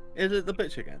fucking... Is it the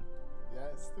bitch again? Yeah,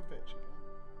 it's the bitch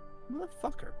again.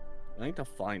 Motherfucker. I need to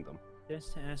find them.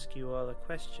 Just to ask you all a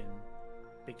question,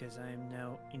 because I am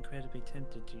now incredibly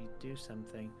tempted to do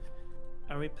something.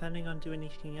 Are we planning on doing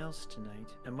anything else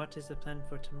tonight? And what is the plan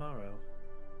for tomorrow?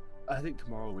 I think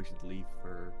tomorrow we should leave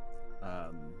for...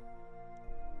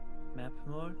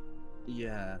 Mapmore?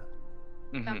 Yeah.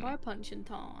 Mhm. Vampire punching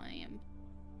time.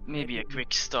 Maybe a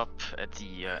quick stop at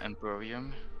the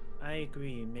Emporium. I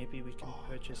agree. Maybe we can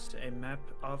purchase a map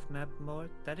of Mapmore.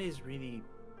 That is really...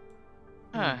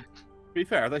 Huh. To be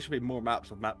fair, there should be more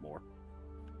maps of Mapmore.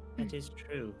 That is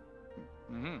true.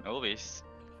 Always.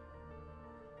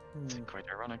 It's Hmm. quite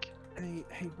ironic.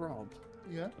 Hey, Rob.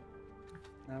 Yeah?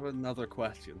 I have another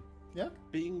question. Yeah?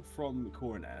 Being from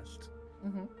Cornest,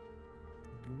 Mm-hmm.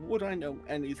 would I know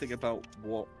anything about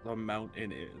what the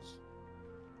mountain is?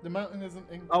 The mountain isn't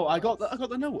in. Oh, I got Cornest.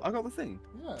 the note. I got the thing.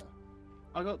 Yeah,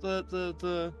 I got the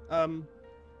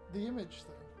the image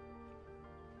thing.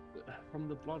 from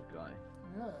the blood guy.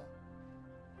 Yeah.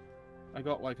 I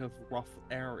got like a rough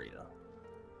area.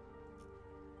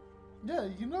 Yeah,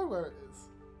 you know where it is.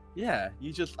 Yeah,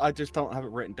 I just don't have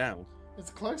it written down.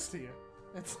 It's close to you.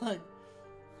 It's like.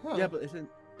 Huh. Yeah, but it's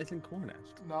in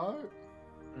Cornest. No.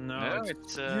 No,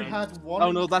 it's You had one. Oh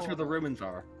in no, that's where the Cornest. ruins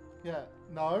are. Yeah.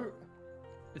 No.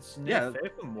 It's near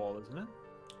Yeah. Wall, isn't it?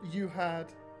 You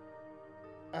had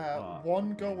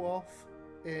one go off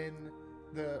in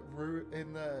the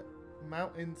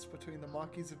mountains between the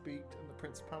Marquis of Beat and the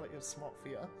Principality of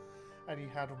Smotfia, and you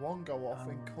had one go off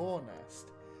in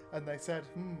Cornest. And they said,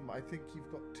 I think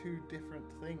you've got two different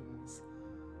things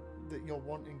that you're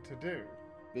wanting to do.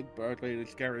 Big bird lady,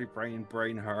 scary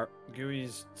brain hurt.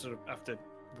 Gooey's sort of, after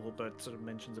Little Bird sort of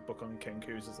mentions a book on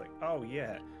Kenkus, is like, oh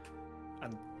yeah.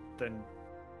 And then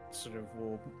sort of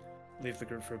we'll leave the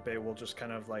group for a bit. We'll just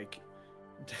kind of like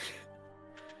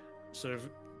sort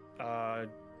of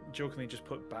jokingly just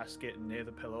put basket near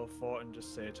the pillow fort and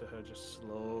just say to her, just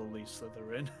slowly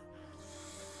slither in.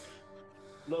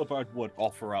 Little Bird would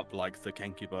offer up like the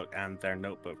Kenku book and their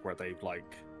notebook where they've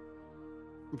like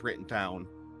written down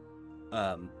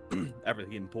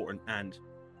everything important and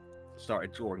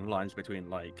started drawing lines between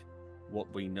like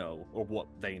what we know or what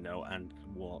they know and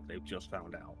what they've just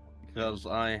found out. Because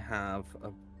I have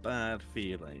a bad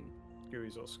feeling.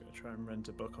 Gooey's also going to try and rent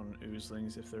a book on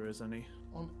oozlings if there is any.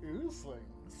 On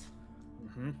oozlings?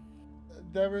 Mm-hmm.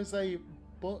 There is a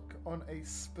book on a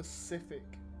specific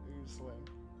oozling,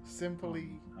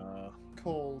 simply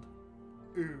called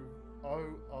Oo,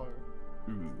 O-O.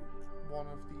 Ooh. One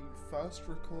of the first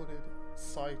recorded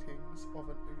sightings of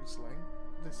an oozling.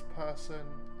 This person,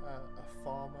 a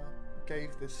farmer,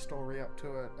 gave this story up to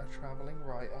a travelling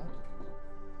writer,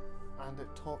 and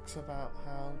it talks about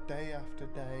how day after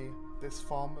day this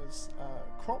farmer's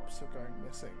crops are going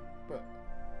missing, but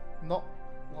not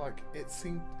like it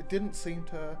didn't seem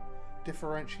to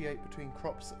differentiate between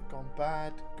crops that had gone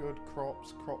bad, good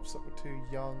crops, crops that were too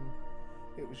young.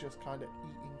 It was just kind of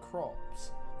eating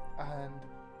crops. And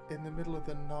in the middle of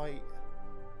the night,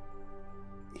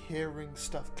 hearing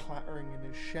stuff clattering in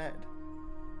his shed,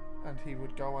 and he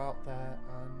would go out there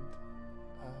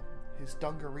and his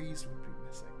dungarees would be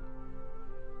missing.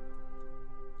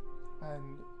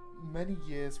 And many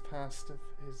years passed of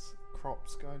his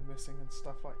crops going missing and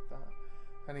stuff like that,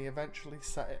 and he eventually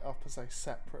set it up as a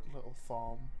separate little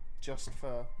farm just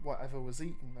for whatever was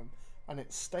eating them, and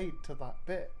it stayed to that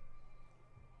bit.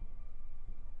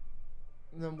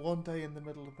 And then one day in the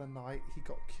middle of the night he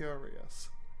got curious,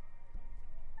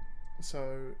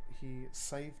 so he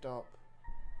saved up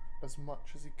as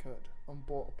much as he could and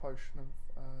bought a potion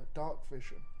of dark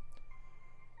vision,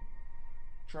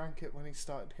 drank it when he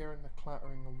started hearing the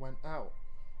clattering, and went out,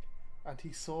 and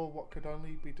he saw what could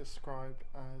only be described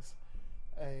as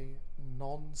a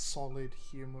non-solid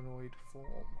humanoid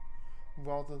form,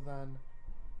 rather than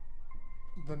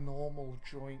the normal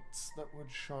joints that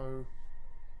would show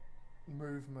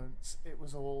movements. It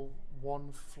was all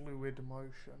one fluid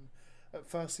motion. At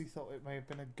first he thought it may have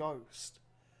been a ghost,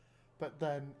 but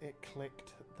then it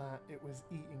clicked that it was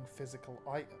eating physical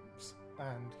items,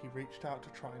 and he reached out to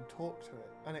try and talk to it,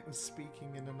 and it was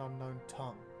speaking in an unknown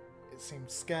tongue. It seemed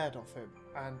scared of him,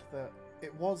 and that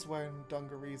it was wearing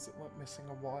dungarees that went missing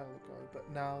a while ago, but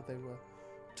now they were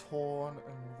torn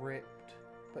and ripped,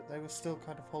 but they were still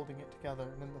kind of holding it together.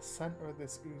 And in the center of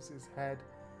this ooze's head,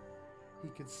 he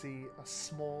could see a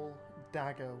small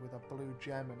dagger with a blue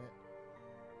gem in it.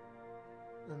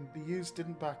 And the ooze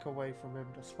didn't back away from him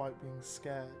despite being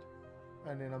scared,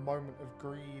 and in a moment of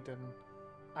greed and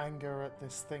anger at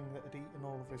this thing that had eaten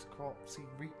all of his crops, he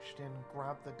reached in,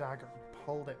 grabbed the dagger and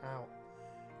pulled it out,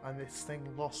 and this thing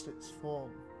lost its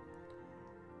form.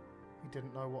 He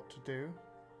didn't know what to do,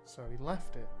 so he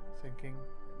left it, thinking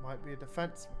it might be a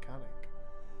defense mechanic.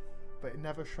 But it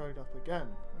never showed up again,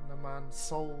 and the man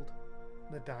sold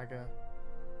the dagger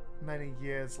many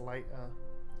years later.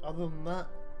 Other than that,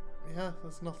 yeah,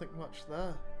 there's nothing much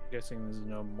there. Guessing there's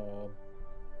no more.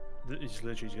 It's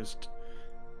literally just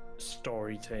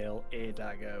story tale, a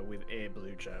dagger with a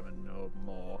blue gem, and no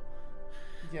more.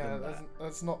 Yeah, than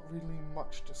there's not really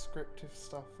much descriptive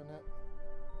stuff in it.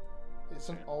 It's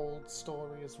an old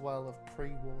story as well of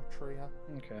pre-war Tria.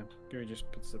 Okay. Guri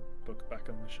just puts the book back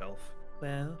on the shelf.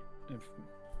 Well,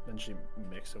 then she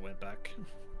makes her way back.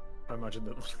 I imagine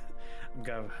that I'm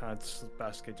gonna have had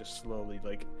Basket just slowly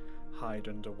like hide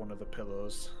under one of the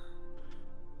pillows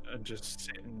and just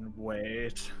sit and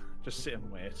wait. Just sit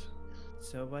and wait.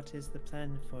 So what is the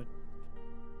plan for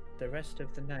the rest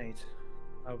of the night?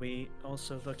 Are we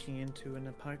also looking into an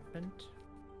apartment?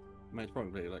 I mean, it's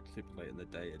probably like super late in the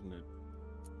day, isn't it?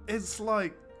 It's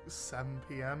like 7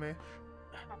 p.m. ish.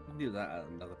 We'll do that at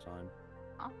another time.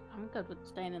 I'm good with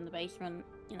staying in the basement,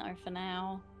 for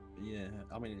now. Yeah,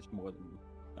 I mean, it's more than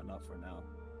enough for now.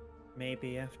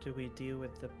 Maybe after we deal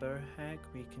with the burr hag,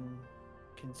 we can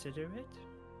consider it?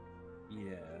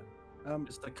 Yeah.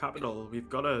 It's the capital. We've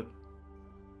got to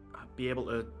be able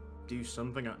to do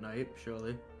something at night,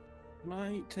 surely. Can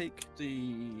I take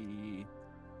the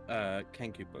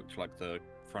Kenku books, like the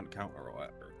front counter or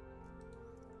whatever?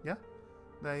 Yeah.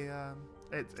 They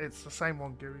it's the same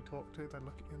one Guri talked to. They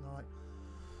look at you and they're like,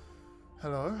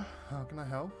 "Hello, how can I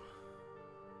help?"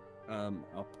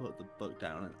 I'll put the book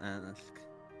down and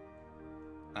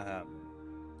ask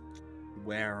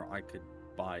where I could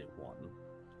buy one.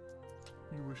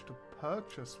 You wish to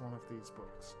purchase one of these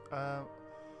books?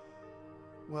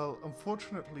 Well,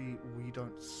 unfortunately, we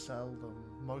don't sell them.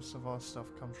 Most of our stuff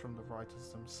comes from the writers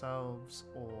themselves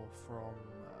or from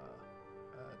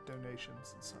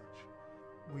donations and such.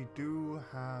 We do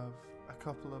have a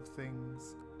couple of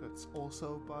things that's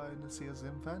also by Nasia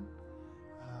Zimven.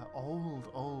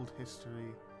 Old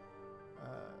history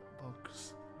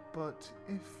books. But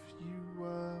if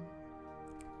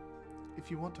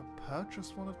you want to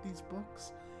purchase one of these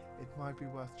books, it might be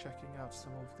worth checking out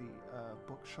some of the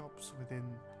bookshops within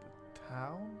the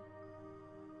town.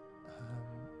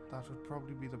 That would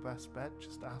probably be the best bet.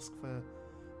 Just ask for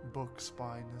books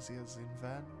by Nazir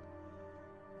Zinven.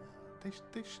 They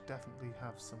should definitely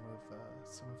have some of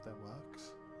their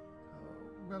works.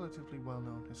 Relatively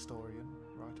well-known historian,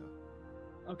 writer.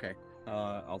 Okay.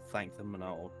 I'll thank them and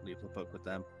I'll leave the book with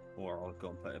them, or I'll go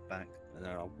and put it back, and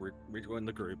then I'll rejoin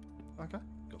the group. Okay.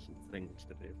 Got some things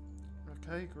to do.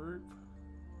 Okay, group.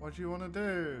 What do you want to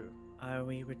do? Are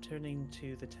we returning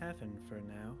to the tavern for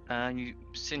now? You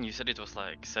said it was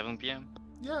like 7 p.m.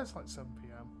 Yeah, it's like 7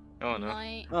 p.m. Oh no.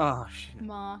 Night Oh shit.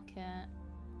 market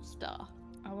stuff.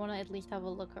 I want to at least have a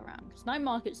look around because night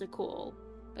markets are cool.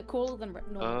 They're cooler than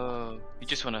normal. Oh, you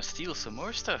just want to steal some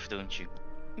more stuff, don't you?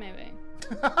 Maybe.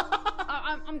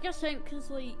 I'm just saying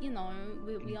because, like,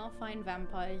 we are fighting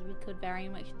vampires. We could very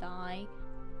much die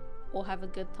or have a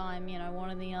good time,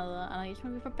 one or the other, and I just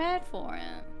want to be prepared for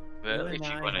it. Well, you if and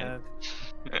you I want to. have,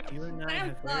 you and I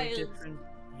have very Vampires. different.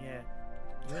 Yeah.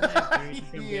 You and I have very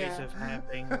different ways Yeah. of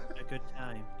having a good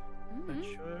time. But Mhm.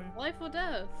 sure, Life or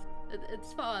death.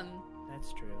 It's fun.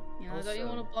 that's true. Don't you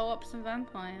want to blow up some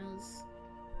vampires?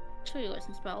 Sure, you got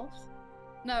some spells.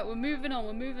 No, we're moving on.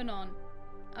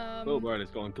 Wilbur is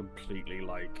going completely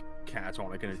like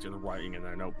catatonic and is just writing in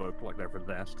their notebook like they're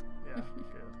possessed. Yeah,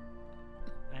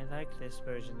 I like this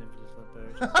version of Little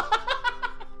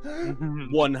Bird.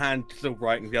 One hand still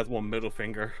writing, the other one middle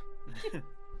finger.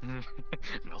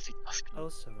 Multitask.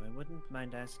 Also, I wouldn't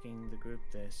mind asking the group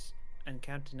this. And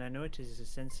Captain, I know it is a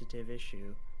sensitive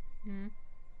issue. Hmm.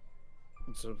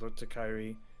 And sort of look to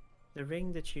Kyrie. The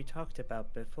ring that you talked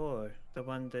about before, the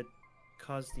one that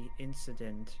caused the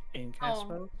incident in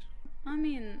Caswell? I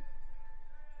mean,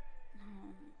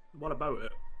 What about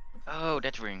it? Oh,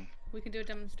 that ring. we can do a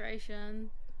demonstration.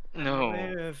 I'm No.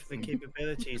 aware of the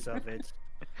capabilities of it.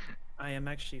 I am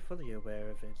actually fully aware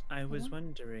of it. I was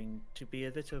wondering to be a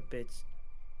little bit...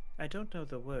 I don't know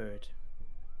the word.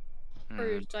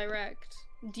 Cruise direct.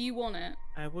 Do you want it?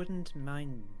 I wouldn't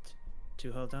mind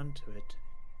to hold on to it.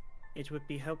 It would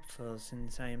be helpful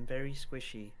since I am very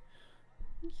squishy.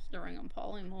 Just a ring on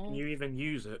polymorph. Can you even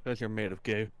use it? Because you're made of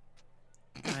goo.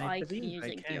 I can believe use I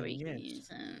it, can, Gary can yes. use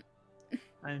it.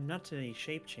 I'm not a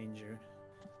shape changer,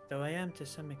 though I am to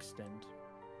some extent.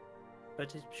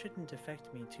 But it shouldn't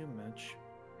affect me too much.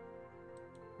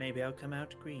 Maybe I'll come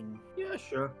out green. Yeah,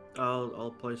 sure.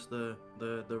 I'll place the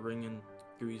ring in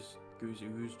Gooey's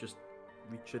ooze. Just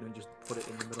reach in and just put it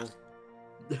in the middle.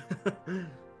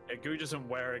 Yeah, Gui doesn't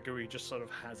wear it, Gui just sort of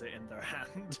has it in their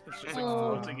hand. It's just like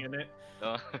floating in it.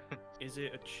 Oh. Is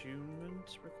it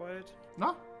attunement required?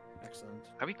 No? Excellent.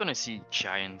 Are we gonna see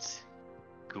giant,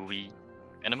 gooey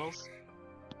animals?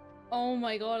 Oh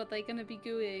my god, are they gonna be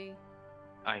gooey?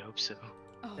 I hope so.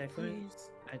 Oh, Definitely. please.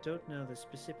 I don't know the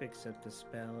specifics of the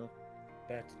spell,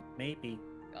 but maybe.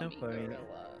 Gummy Don't worry. gorilla.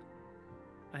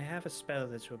 I have a spell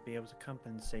that will be able to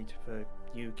compensate for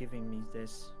you giving me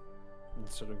this. And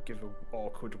sort of give an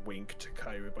awkward wink to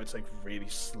Kyrie, but it's like really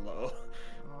slow.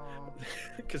 Oh.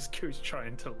 Because Kyrie's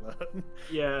trying to learn.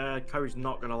 Yeah, Kyrie's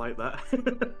not gonna like that.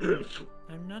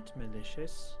 I'm not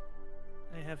malicious.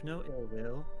 I have no ill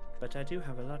will, but I do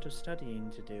have a lot of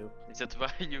studying to do. Is that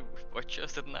why you watch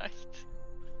us at night?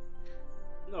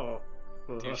 No.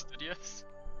 Do you study us?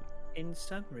 In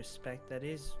some respect, that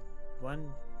is one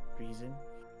reason.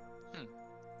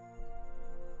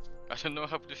 I don't know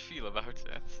how to feel about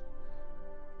that.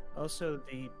 Also,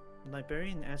 the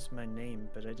librarian asked my name,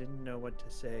 but I didn't know what to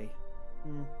say.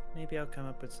 Maybe I'll come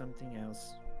up with something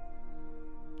else.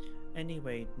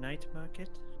 Anyway, night market?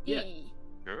 Yeah.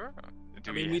 Sure.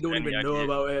 I mean, we don't even know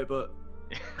about it, but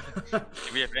Do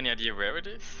we have any idea where it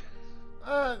is?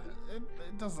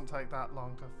 It doesn't take that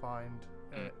long to find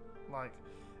it. Like,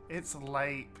 it's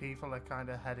late. People are kind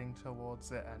of heading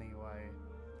towards it anyway.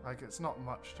 Like, it's not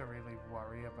much to really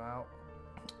worry about.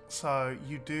 So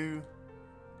you do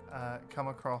come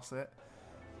across it.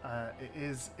 It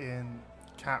is in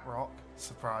Cat Rock.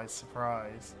 Surprise,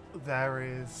 surprise. There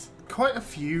is quite a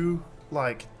few,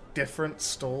 like, different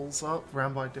stalls up,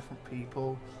 ran by different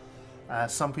people.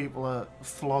 Some people are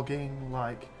flogging,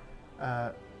 like,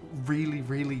 really,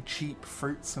 really cheap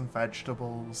fruits and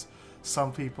vegetables.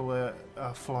 Some people are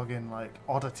flogging, like,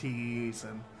 oddities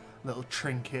and little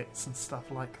trinkets and stuff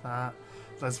like that.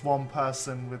 There's one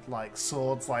person with, like,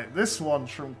 swords like, this one's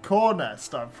from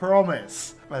Cornest, I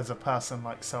promise. There's a person,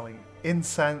 like, selling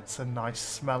incense and nice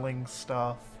smelling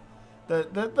stuff.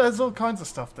 There's all kinds of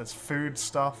stuff. There's food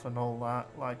stuff and all that.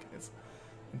 Like, it's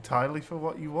entirely for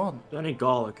what you want. any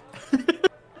garlic.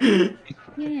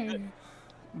 Yeah.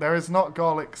 There is not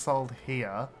garlic sold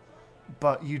here,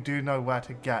 but you do know where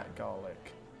to get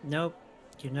garlic. Nope.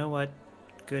 You know what?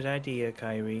 Good idea,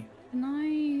 Kyrie. Can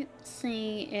I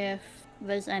see if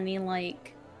there's any,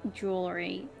 like,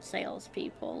 jewelry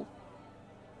salespeople?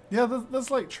 Yeah,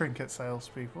 there's like trinket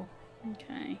salespeople.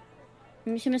 Okay.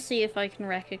 I'm just gonna see if I can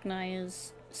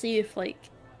see if, like,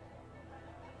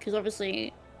 because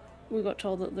obviously we got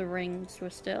told that the rings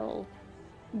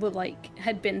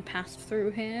had been passed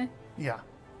through here. Yeah.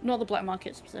 Not the black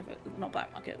market not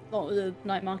the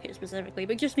night market specifically,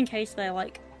 but just in case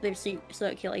they've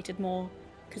circulated more.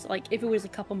 Because, like, if it was a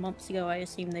couple months ago, I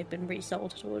assume they've been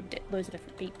resold to loads of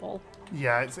different people.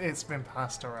 Yeah, it's been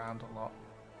passed around a lot.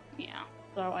 Yeah.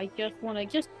 So I just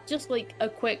want to, just like, a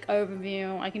quick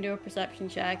overview. I can do a perception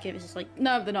check. If it's just like,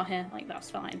 no, they're not here, like, that's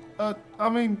fine. I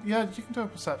mean, yeah, you can do a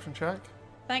perception check.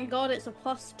 Thank God it's a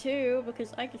 +2,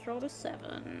 because I just rolled a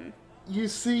 7. You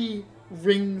see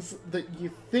rings that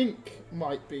you think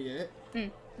might be it.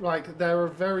 Like, they're a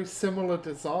very similar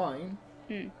design.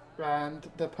 And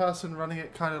the person running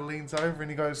it kind of leans over and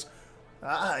he goes,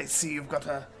 I see you've got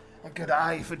a good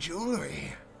eye for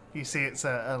jewellery. You see it's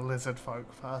a lizard folk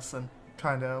person,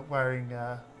 kind of wearing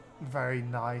a very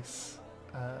nice...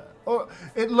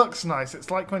 it looks nice. It's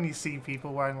like when you see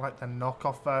people wearing, like, the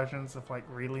knockoff versions of, like,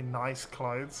 really nice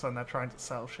clothes when they're trying to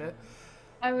sell shit.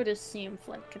 I would assume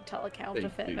Flint could tell a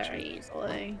counterfeit very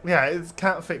easily. Yeah, it's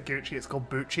counterfeit Gucci. It's called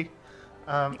Bucci.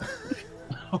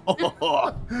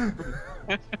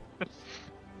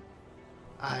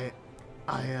 I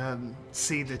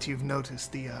see that you've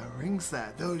noticed the rings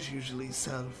there. Those usually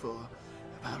sell for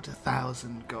about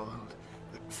 1,000 gold.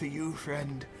 But for you,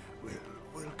 friend,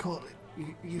 we'll call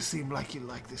it. You seem like you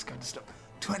like this kind of stuff.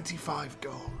 25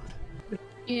 gold.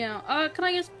 Yeah. Can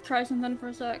I just try something for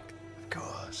a sec? Of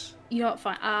course. You know what?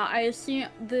 Fine. I assume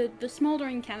the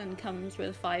smoldering cannon comes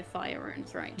with 5 fire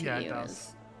runes, right? Yeah, it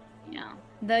does. Yeah.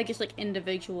 They're just like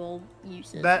individual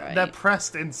uses. They're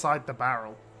pressed inside the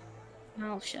barrel.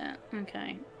 Oh shit.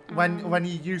 Okay. When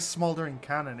you use smoldering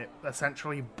cannon, it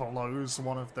essentially blows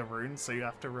one of the runes, so you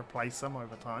have to replace them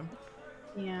over time.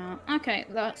 Yeah. Okay,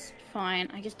 that's fine.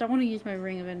 I just don't want to use my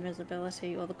ring of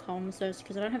invisibility or the comms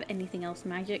because I don't have anything else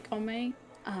magic on me.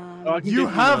 You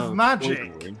have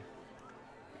magic.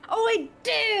 Oh, I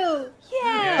do!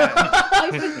 Yeah!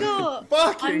 I forgot!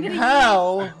 Fucking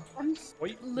hell!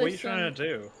 What are you trying to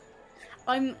do?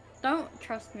 Don't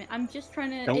trust me. I'm just trying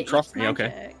to... Don't trust me,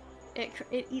 okay.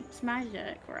 It eats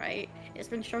magic, right? It's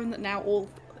been shown that now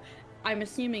I'm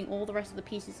assuming all the rest of the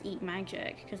pieces eat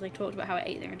magic, because they talked about how it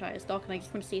ate their entire stock, and I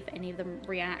just want to see if any of them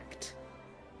react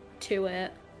to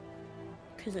it.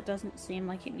 Because it doesn't seem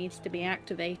like it needs to be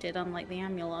activated, unlike the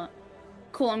amulet.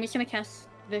 Cool, I'm just going to cast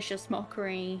Vicious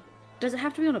Mockery. Does it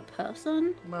have to be on a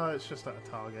person? No, it's just at a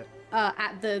target.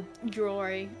 At the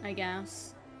jewelry, I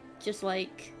guess. Just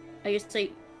like, I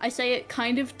say it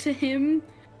kind of to him,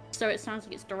 so it sounds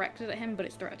like it's directed at him, but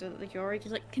it's directed at the jewelry.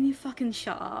 Just like, can you fucking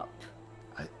shut up?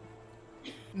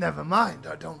 Never mind,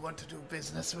 I don't want to do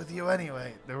business with you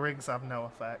anyway. The rings have no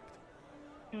effect.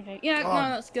 Okay, yeah, God,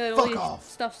 no, that's good. fuck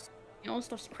off. All this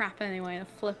stuff's crap anyway, I'll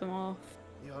flip them off.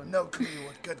 You have no clue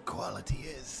what good quality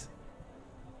is.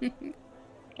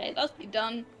 Okay, that's be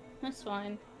done. That's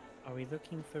fine. Are we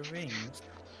looking for rings?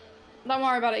 Don't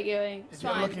worry about it, Gooey. It's If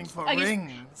you're fine. looking for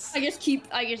rings... I just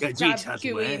grab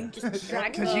Gooey and just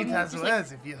drag them. Khajiit has just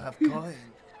wares if you have coin.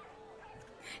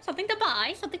 something to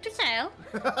buy, something to sell.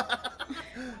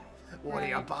 What are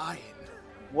you Right. buying?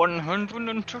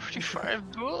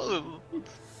 135 gold.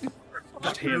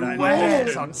 Just hear that in the Wares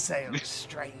distance. on sale,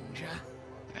 stranger.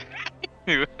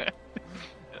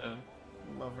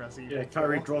 Love Resident Yeah, Evil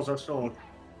Kyrie 4. draws her sword.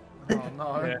 Oh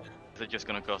no. Yeah. They're just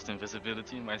gonna cast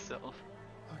invisibility myself.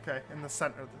 Okay, in the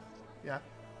center of the. Yeah.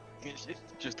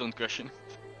 Just don't question.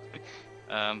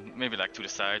 Maybe like to the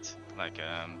side, like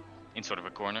in sort of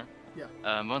a corner.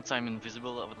 Yeah. Once I'm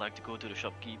invisible, I would like to go to the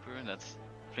shopkeeper that's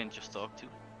Flint just talked to.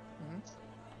 Mhm.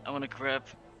 I want to grab,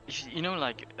 you know,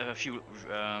 like a few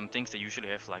things they usually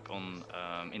have like on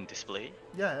in display,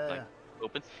 Yeah, yeah, like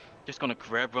open. Just gonna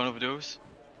grab one of those.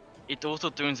 It also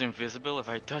turns invisible if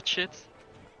I touch it.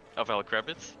 Or if I'll grab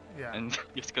it, yeah. and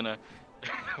just gonna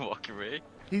walk away.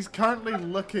 He's currently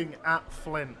looking at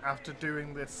Flint after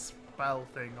doing this spell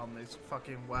thing on these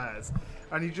fucking wares,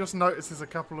 and he just notices a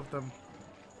couple of them.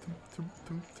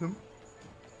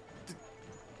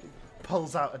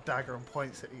 Pulls out a dagger and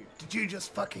points at you. Did you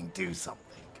just fucking do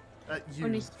something? At you,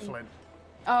 Honestly. Flint.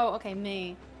 Oh, okay,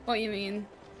 me. What do you mean?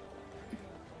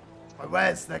 My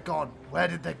wares, they're gone. Where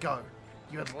did they go?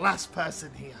 You're the last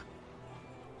person here.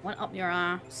 Went up your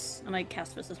ass, and I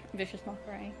cast vicious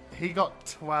mockery. He got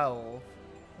 12.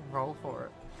 Roll for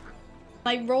it.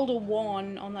 I rolled a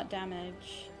 1 on that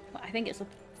damage. I think it's a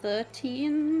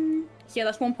 13. So yeah,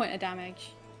 that's 1 point of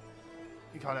damage.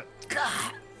 You kind of.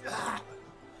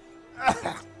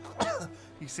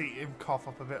 You see him cough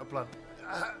up a bit of blood.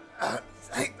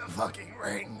 Take the fucking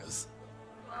rings.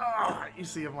 You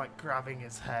see him like grabbing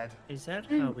his head. Is that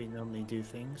how we normally do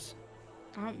things?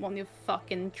 I don't want your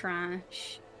fucking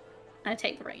trash. I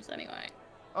take the rings anyway.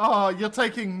 Oh, you're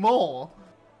taking more.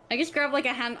 I just grab like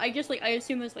a hand. I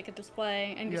assume there's like a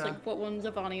display, and just Yeah. like what ones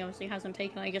Avani obviously hasn't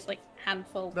taken. I just like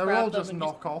handful. They're grab all them just and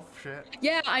knock off shit.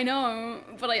 Yeah, I know,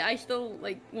 but I still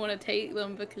like want to take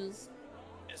them because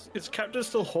Is Captain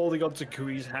still holding onto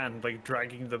Kui's hand, like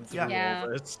dragging them through Yeah. all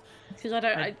this? I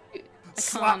don't. I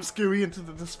Slaps Gooey into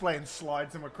the display and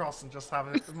slides him across and just have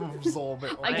him absorb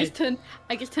it. I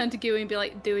just turn to Gooey and be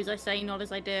like, do as I say, not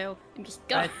as I do, and just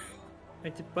go.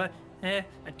 I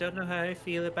don't know how I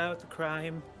feel about the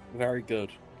crime. Very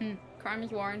good. Crime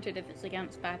is warranted if it's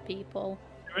against bad people.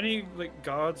 Do any like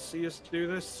guards see us do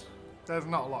this? There's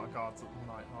not a lot of guards at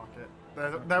the night market.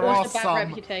 There Or are it's a bad some,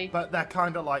 reputation. but they're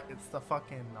kind of like, it's the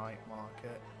fucking night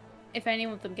market. If any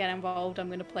of them get involved, I'm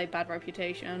gonna play bad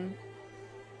reputation.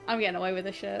 I'm getting away with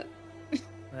this shit.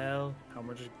 Well, how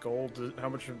much gold? How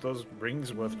much of those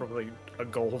rings worth? Probably a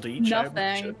gold each. I Nothing.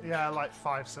 imagine. Yeah, like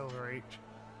 5 silver each.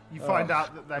 You find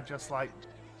out that they're just like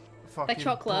fucking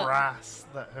chocolate. brass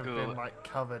that have been Cool. like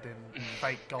covered in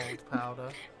fake gold powder.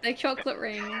 They're chocolate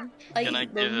ring. Can I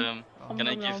give them. Can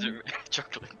I give the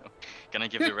chocolate? No. Can I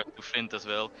give the rest to Flint as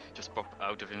well? Just pop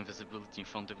out of invisibility in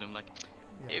front of them, like,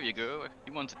 Yeah. here you go.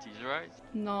 You wanted these, right?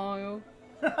 No.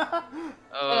 But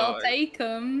Oh, I'll take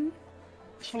them.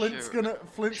 sure.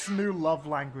 Flint's new love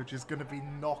language is gonna be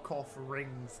knock off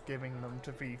rings, giving them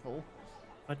to people.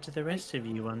 What do the rest of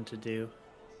you want to do?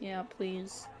 Yeah,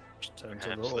 please. Just turn to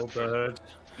the Perhaps little look for- bird.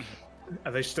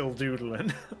 Are they still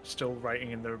doodling? Still writing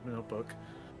in their notebook?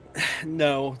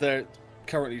 No, they're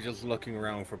currently just looking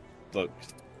around for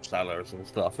booksellers and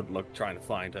stuff and trying to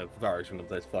find a version of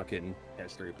this fucking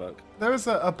history book. There is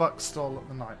a book stall at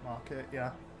the night market,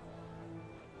 yeah.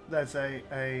 There's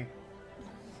a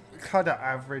kind of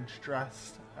average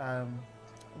dressed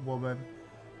woman,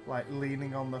 like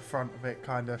leaning on the front of it,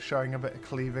 kind of showing a bit of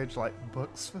cleavage, like,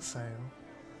 books for sale.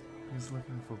 Who's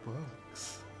looking for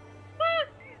books?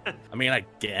 I mean, I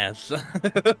guess.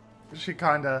 She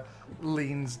kind of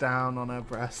leans down on her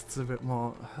breasts a bit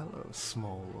more. Hello,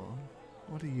 small one.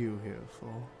 What are you here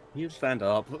for? You stand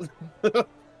up. I'm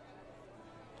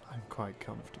quite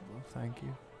comfortable, thank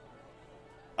you.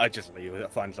 I just leave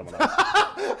it. Find someone else.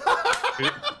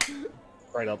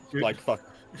 Right up, like fuck.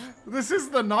 This is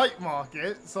the night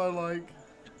market, so like.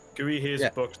 Gooey hears Yeah.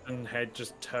 books and head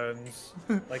just turns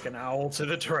like an owl to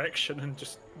the direction and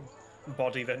just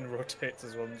body then rotates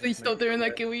as well. and just Please stop makes doing it.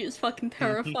 that, Gooey. It's fucking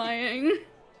terrifying.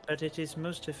 But it is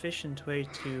most efficient way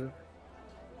to.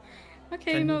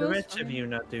 Okay, Can no, the that's rest of fine. you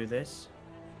not do this?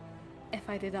 If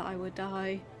I did that, I would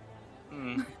die.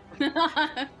 Hmm.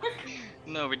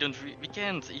 No, we don't. We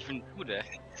can't even do that.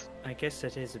 I guess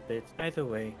that is a bit. Either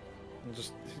way, and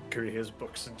just Gooey hears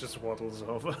books and just waddles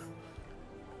over.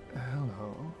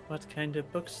 Hello. What kind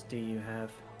of books do you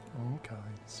have? All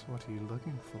kinds. What are you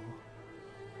looking for?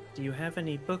 Do you have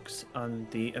any books on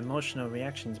the emotional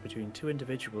reactions between two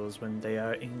individuals when they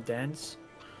are in dance?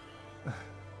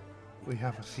 We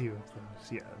have a few of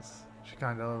those, yes. She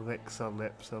kind of licks her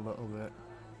lips a little bit.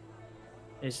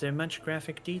 Is there much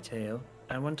graphic detail?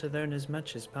 I want to learn as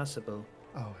much as possible.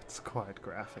 Oh, it's quite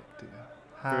graphic, dear.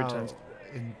 Very How tense.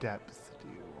 in depth do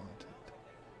you want it?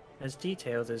 As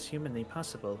detailed as humanly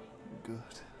possible.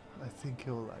 Good. I think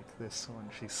you'll like this one.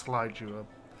 She slides you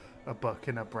a book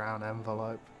in a brown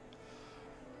envelope.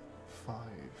 5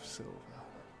 silver.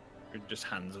 It just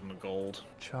hands him a gold.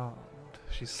 Charmed.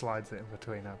 She slides it in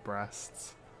between her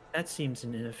breasts. That seems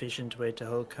an inefficient way to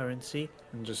hold currency.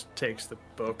 And just takes the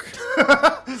book.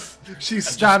 She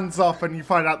stands up, and you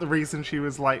find out the reason she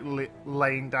was like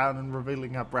laying down and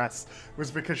revealing her breasts was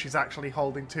because she's actually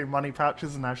holding 2 money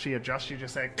pouches, and as she adjusts, you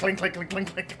just say clink, clink, clink,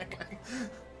 clink, clink, clink, clink.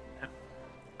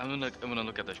 I'm gonna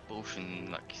look at the potion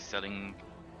like selling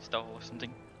stall or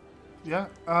something. Yeah,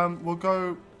 we'll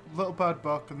go Little Bird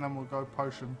book, and then we'll go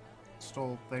potion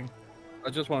stall thing. I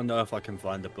just want to know if I can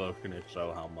find the book, and if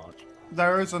so, how much.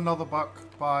 There is another book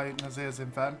by Nazir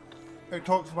Zinfen. It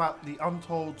talks about the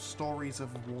untold stories of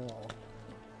war.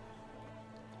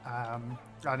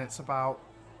 And it's about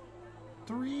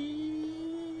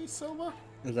 3 silver?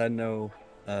 Is there no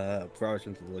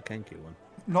versions of the Kenki one?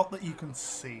 Not that you can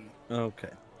see.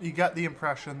 Okay. You get the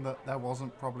impression that there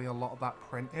wasn't probably a lot of that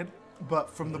printed. But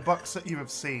from the books that you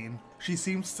have seen, she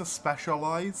seems to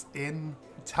specialize in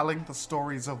telling the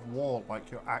stories of war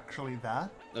like you're actually there.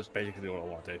 That's basically what I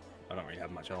want to do. I don't really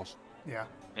have much else. Yeah.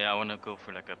 Yeah, I wanna go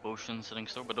for like a potion selling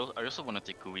store, but I also wanna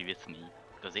take Kui with me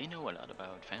because they know a lot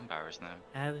about vampires now.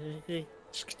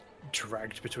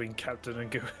 Dragged between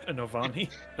Captain and Ovani.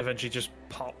 Eventually just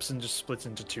pops and just splits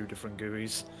into 2 different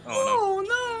GUIs. Oh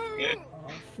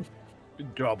no!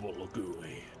 Double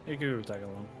gooey. A GUI will tag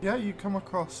along. Yeah, you come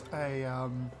across a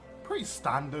pretty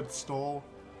standard store.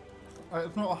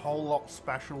 There's not a whole lot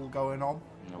special going on.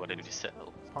 no! What did you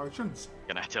sell? Potions.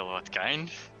 Can I tell what kind?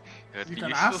 Could You be can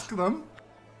useful. ask them.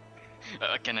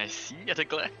 Can I see at a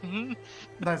glance?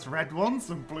 There's red ones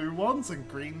and blue ones and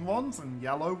green ones and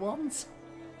yellow ones.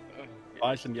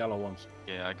 Buy some yellow ones.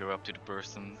 Yeah, I go up to the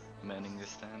person manning the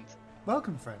stand.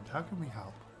 Welcome, friend. How can we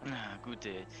help? Good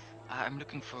day. I'm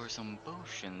looking for some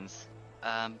potions,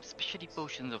 especially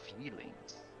potions of healing.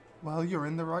 Well, you're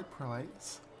in the right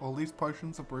place. All these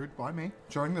potions are brewed by me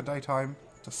during the daytime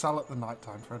to sell at the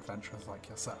nighttime for adventurers like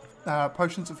yourself.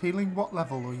 Potions of healing, what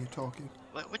level are you talking?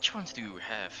 Which ones do you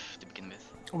have to begin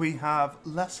with? We have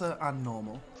lesser and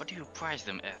normal. What do you price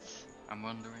them at? I'm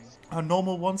wondering. Our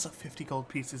normal ones are 50 gold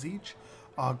pieces each.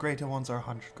 Our greater ones are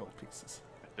 100 gold pieces.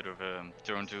 A bit of a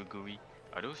turn to a GUI.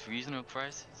 Are those reasonable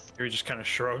prices? GUI just kind of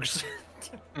shrugs.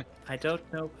 I don't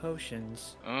know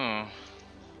potions. Oh.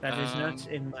 That is not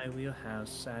in my wheelhouse,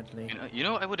 sadly. You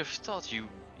know, I would have thought you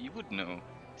would know,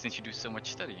 since you do so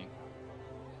much studying.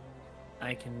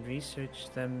 I can research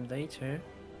them later.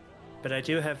 But I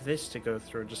do have this to go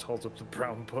through. Just holds up the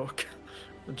brown book.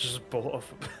 And just pull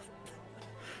off.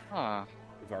 Ah.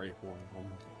 Very important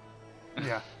one.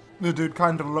 Yeah. The dude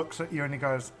kind of looks at you and he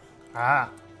goes, "Ah,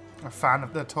 a fan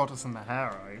of the tortoise and the hare,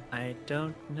 are you?" I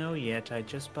don't know yet. I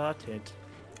just bought it.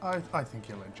 I think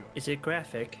you'll enjoy it. Is it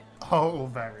graphic? Oh,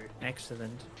 very.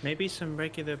 Excellent. Maybe some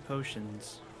regular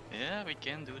potions. Yeah, we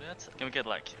can do that. Can we get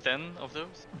like 10 of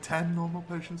those? 10 normal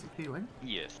potions of healing?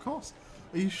 Yes. Of course.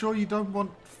 Are you sure you don't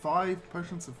want 5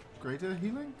 potions of greater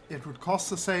healing? It would cost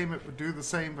the same, it would do the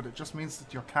same, but it just means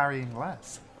that you're carrying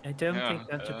less. I don't Yeah, think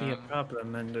that would be a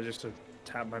problem, and I just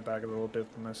tap my bag a little bit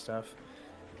with my stuff.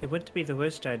 It wouldn't be the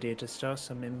worst idea to store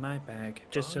some in my bag,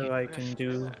 just so I can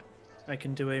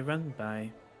do a run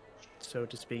by, so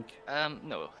to speak.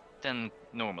 No. 10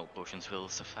 normal potions will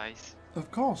suffice. Of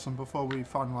course, and before we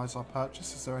finalise our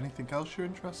purchase, is there anything else you're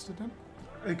interested in?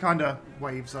 He kind of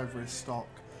waves over his stock.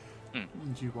 Do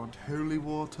you want holy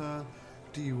water?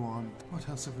 Do you want... What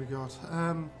else have we got?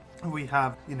 We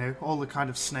have, all the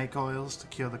kind of snake oils to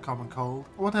cure the common cold.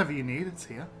 Whatever you need, it's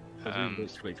here. We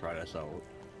basically try to sell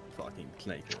fucking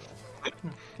snake oil.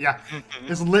 Yeah,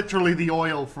 it's literally the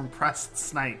oil from pressed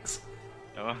snakes.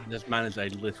 Oh. This man is a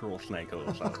literal snake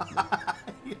oil salesman.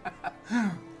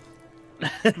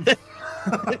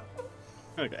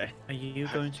 Okay. Are you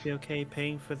going to be okay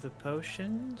paying for the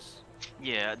potions?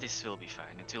 Yeah, this will be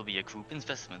fine. It will be a group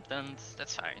investment, and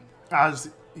that's fine.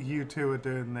 As you two are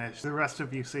doing this, the rest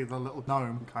of you see the little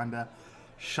gnome kind of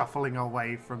shuffling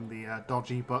away from the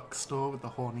dodgy bookstore with the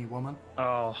horny woman.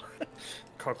 Oh,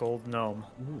 cuckold gnome.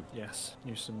 Yes,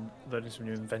 learning some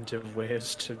new inventive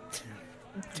ways to...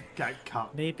 Get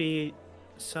cut. Maybe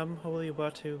some holy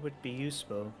water would be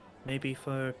useful. Maybe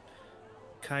for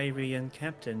Kyrie and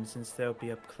Captain, since they'll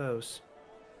be up close.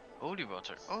 Holy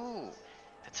water. Oh,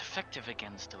 that's effective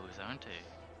against those, aren't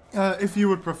they? If you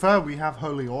would prefer, we have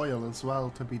holy oil as well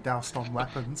to be doused on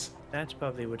weapons. That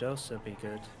probably would also be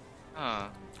good.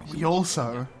 Ah. We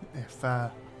also,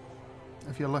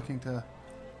 if you're looking to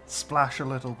splash a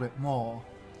little bit more,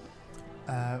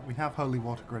 we have holy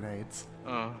water grenades.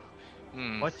 Oh.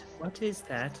 Hmm. What is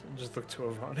that? And just look to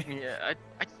Avani. Yeah,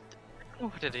 I don't know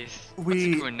what it is. What's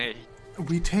We- a grenade?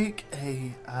 We take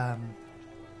a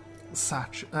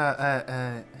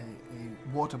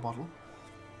water bottle,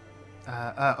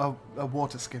 a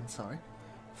water skin, sorry,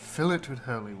 fill it with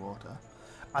holy water,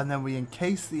 and then we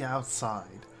encase the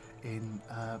outside in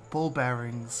ball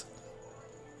bearings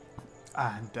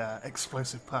and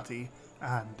explosive putty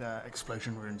and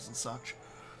explosion runes and such,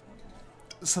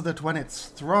 so that when it's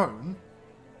thrown,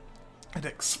 it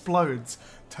explodes,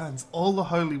 turns all the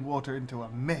holy water into a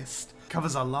mist,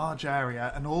 covers a large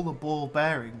area, and all the ball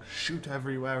bearings shoot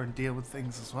everywhere and deal with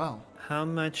things as well. How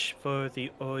much for the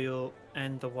oil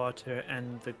and the water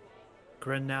and the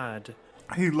grenade?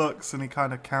 He looks and he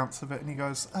kind of counts a bit and he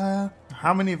goes,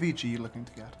 how many of each are you looking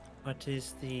to get? What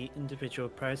is the individual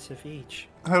price of each?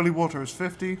 Holy water is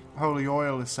 50, holy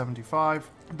oil is 75.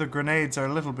 The grenades are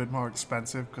a little bit more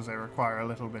expensive because they require a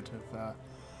little bit of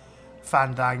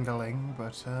fandangling,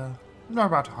 but no,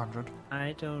 about 100.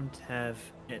 I don't have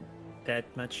that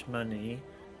much money,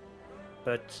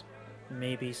 but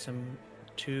maybe some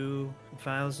 2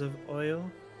 vials of oil,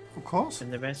 Of course.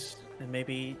 and the rest, and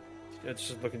maybe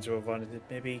just looking to Avani.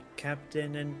 Maybe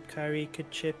Captain and Kari could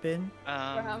chip in. For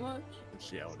how much? Let's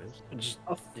see how it is. And just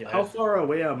How far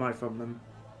away am I from them?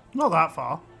 Not that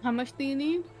far. How much do you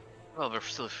need? Well, we're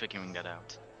still figuring that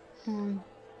out.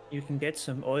 You can get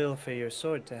some oil for your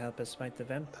sword to help us fight the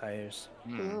vampires.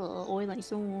 Hmm. Oil like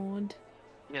sword.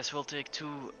 Yes, we'll take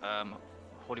 2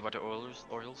 holy water oils.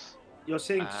 You're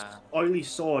saying oily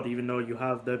sword, even though you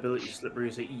have the ability to slippery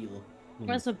as an eel.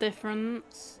 Where's the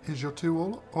difference? Here's your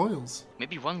 2 oils.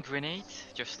 Maybe 1 grenade,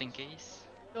 just in case.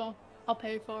 Sure, I'll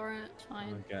pay for it. It's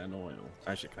fine. I get an oil.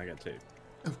 Actually, can I get 2?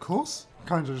 Of course.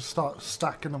 Kind of just start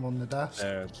stacking them on the desk.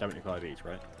 They're 75 each,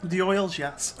 right? The oils,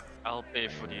 yes. I'll pay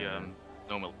for the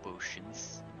normal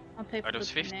potions. I'll pay for Are the those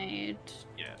 50? grenade.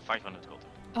 Yeah, 500 gold.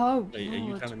 Oh, Are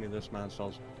you God. telling me this man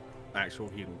sells actual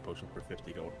healing potions for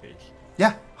 50 gold apiece?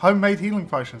 Yeah, homemade healing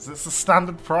potions. It's the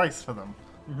standard price for them.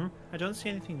 I don't see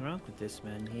anything wrong with this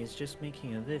man. He is just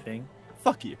making a living.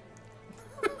 Fuck you.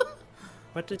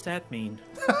 What does that mean?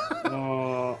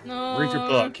 Oh, No. Read your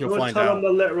book, you'll don't find tell out. them the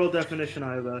literal definition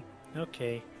either.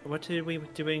 Okay, what are we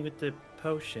doing with the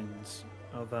potions,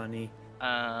 Avani?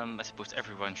 I suppose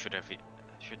everyone should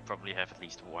probably have at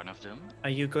least 1 of them. Are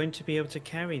you going to be able to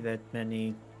carry that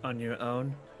many on your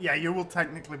own? Yeah, you will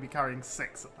technically be carrying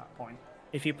 6 at that point.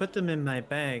 If you put them in my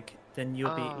bag, then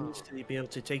you'll Oh. be easily be able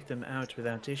to take them out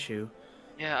without issue.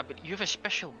 Yeah, but you have a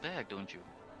special bag, don't you?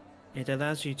 It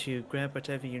allows you to grab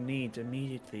whatever you need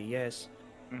immediately, yes.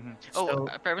 Oh, So-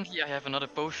 apparently I have another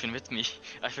potion with me.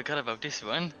 I forgot about this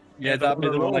one. Yeah, that'd be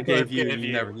the one I gave you and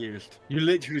you never used. You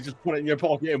literally just put it in your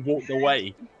pocket and walked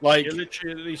away. Like, You're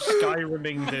literally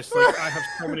Skyriming this, like, I have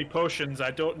so many potions,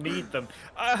 I don't need them.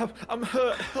 I'm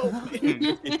hurt, help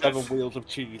me. 7 wheels of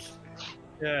cheese.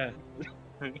 Yeah.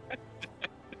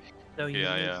 So you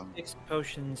Yeah, need 6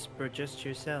 potions for just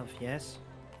yourself, yes?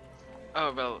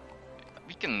 Oh well,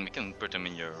 we can put them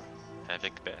in your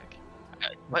havoc bag.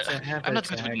 What's a I'm not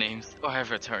good haversack? with names. Oh,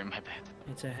 havoc, sorry, my bad.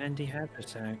 It's a handy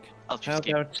haversack. I'll How just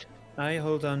keep. about I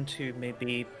hold on to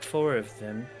maybe 4 of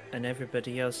them, and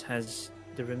everybody else has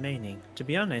the remaining? To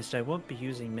be honest, I won't be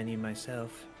using many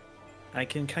myself. I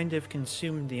can kind of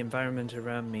consume the environment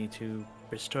around me to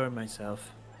restore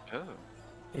myself, Oh,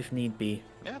 if need be.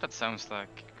 yeah, that sounds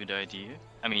like a good idea.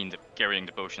 I mean, carrying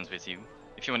the potions with you.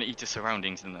 If you want to eat the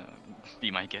surroundings, then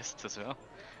be my guest as well,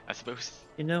 I suppose.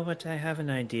 You know what? I have an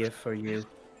idea for you.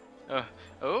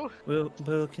 Oh,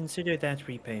 We'll consider that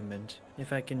repayment,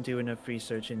 if I can do enough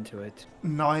research into it.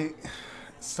 Night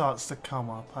starts to come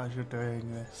up as you're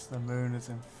doing this. The moon is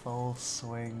in full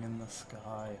swing in the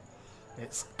sky.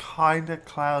 It's kind of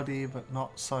cloudy, but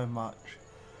not so much.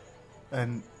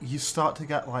 And you start to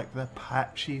get like the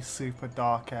patchy, super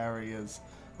dark areas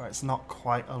where it's not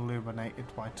quite illuminated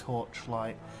by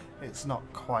torchlight. It's not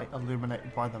quite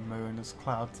illuminated by the moon as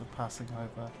clouds are passing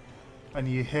over. And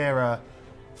you hear a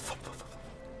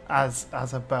as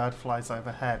a bird flies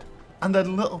overhead. And the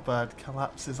little bird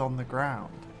collapses on the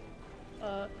ground.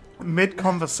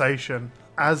 Mid-conversation,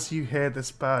 as you hear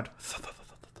this bird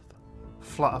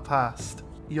flutter past,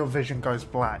 your vision goes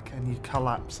black and you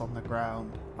collapse on the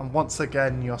ground. And once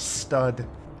again, you're stood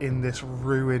in this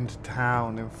ruined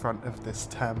town in front of this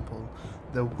temple.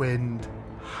 The wind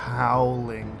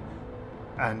howling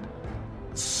and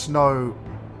snow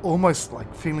almost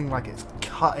like feeling like it's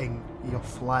cutting your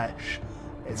flesh.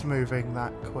 It's moving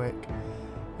that quick.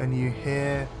 And you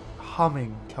hear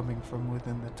humming coming from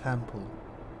within the temple.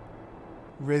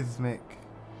 rhythmic,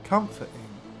 comforting,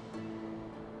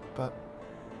 but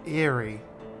eerie.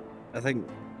 I think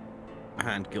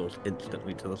hand goes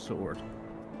instantly to the sword.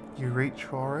 You reach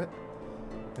for it,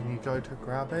 and you go to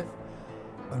grab it,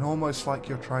 and almost like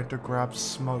you're trying to grab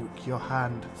smoke, your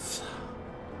hand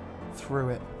through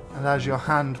it. And as your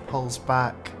hand pulls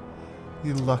back,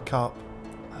 you look up.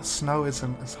 The snow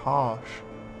isn't as harsh.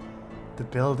 The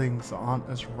buildings aren't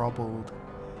as rubbled.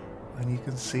 And you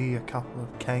can see a couple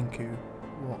of Kenku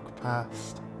walk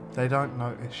past. They don't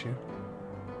notice you.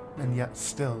 And yet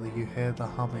still you hear the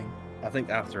humming. I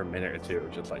think after a minute or two,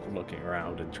 just like looking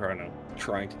around and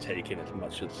trying to take in as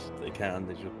much as they can,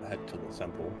 they just head to the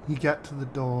temple. You get to the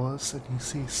doors and you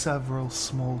see several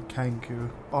small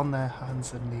Kenku on their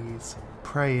hands and knees,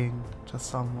 praying to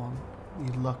someone.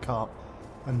 You look up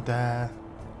and they're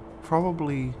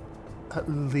probably at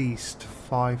least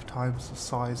 5 times the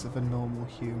size of a normal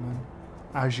human.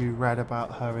 As you read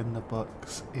about her in the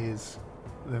books, is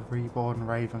the reborn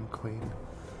Raven Queen,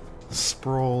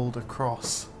 sprawled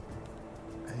across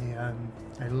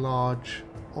a large,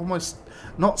 almost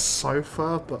not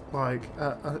sofa, but like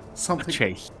something. A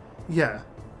chase. Yeah.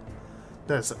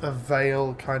 There's a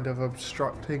veil kind of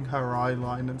obstructing her eye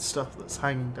line and stuff that's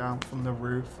hanging down from the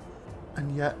roof,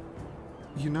 and yet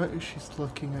you notice she's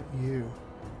looking at you,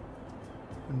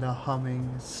 and the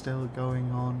humming is still going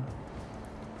on.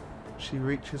 She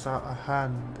reaches out a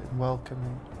hand in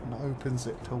welcoming and opens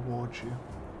it towards you.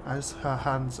 As her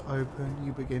hands open,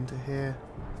 you begin to hear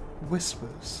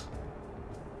whispers,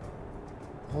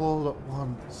 all at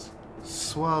once,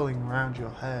 swirling round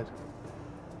your head.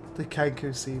 The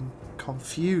Kenku seem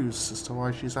confused as to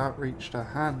why she's outreached her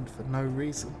hand for no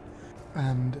reason,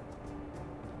 and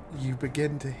you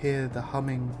begin to hear the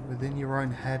humming within your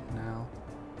own head now.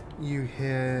 You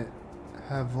hear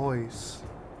her voice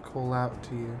call out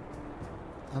to you,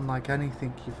 unlike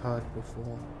anything you've heard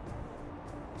before.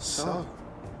 So,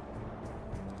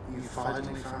 you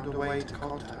finally found a way to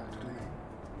contact me.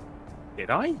 Did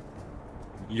I?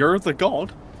 You're the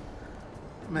god?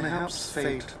 Perhaps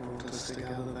fate brought us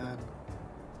together then.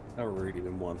 Never really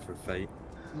been one for fate.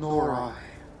 Nor I.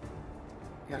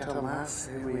 Yet alas,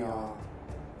 here we are.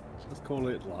 Let's call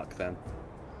it luck then.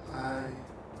 I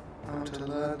am to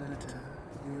learn that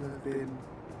you have been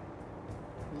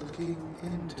looking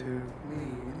into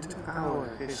me, into our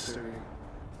history.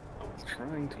 I was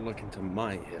trying to look into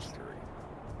my history,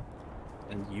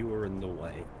 and you were in the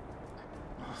way.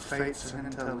 Our fates are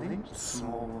interlinked,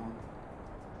 small one.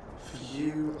 For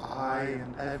you, I,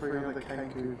 and every other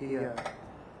Kenku here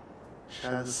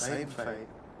share the same fate,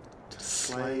 to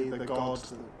slay the gods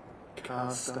that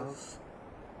cursed us,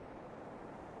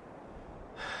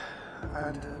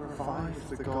 and to revive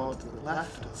the god that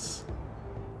left us.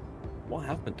 What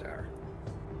happened to her?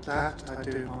 That I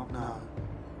do not know.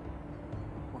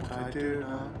 What I do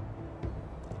know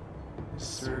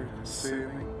is through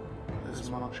consuming as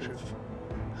much of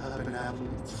her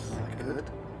benevolence as I could,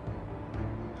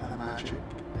 her magic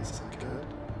as I could,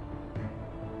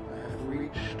 I have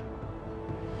reached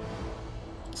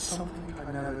something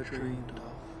I never dreamed of.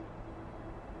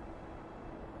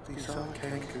 These other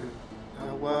Kenku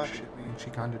now worship me, and she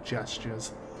kind of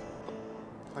gestures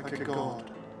like a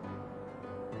god.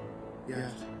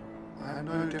 Yet, I am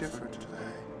no different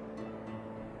today.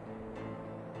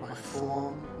 My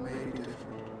form may be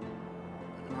different,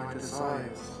 but my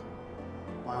desires,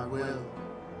 my will,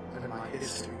 and my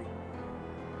history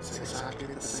is exactly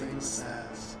the same as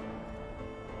theirs.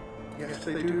 Yet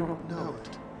they do not know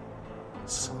it.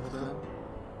 Some of them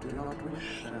do not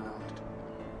wish to know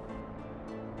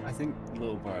it. I think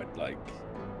Little Bird, like,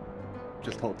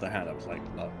 just holds her hand up, like,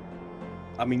 look.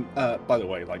 I mean, by the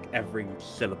way, like, every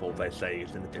syllable they say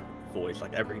is in a different voice.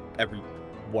 Like, every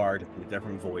word in a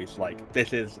different voice. Like,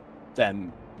 this is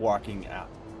them working at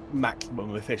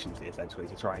maximum efficiency, essentially,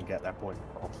 to try and get their point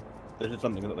across. This is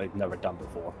something that they've never done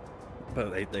before.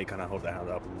 But they kind of hold their hand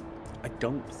up. And I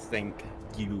don't think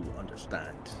you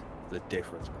understand the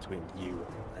difference between you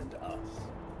and us.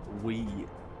 We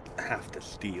have to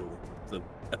steal the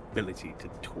ability to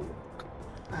talk.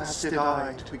 As did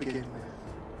I to begin with.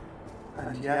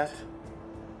 And yet,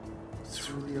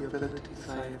 through the abilities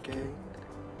I have gained,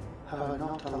 have I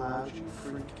not allowed you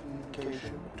free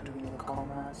communication between your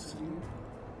comrades and you?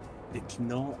 It's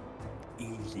not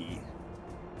easy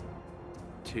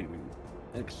to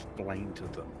explain to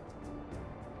them,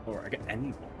 or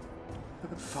anyone.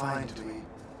 Find me.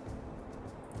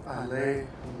 I lay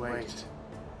and wait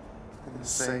in the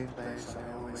same place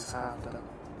I always have done.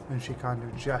 And she kind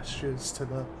of gestures to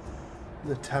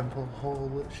the temple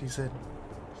hall that she's in.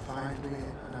 Find me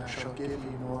and I shall give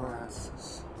you more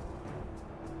answers.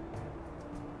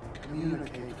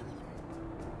 communicate with me.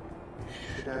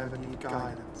 Should you ever need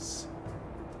guidance,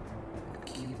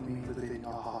 keep me within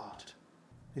your heart.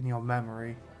 In your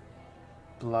memory,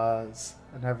 blurs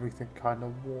and everything kind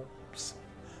of warps,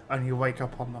 and you wake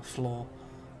up on the floor.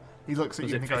 He looks at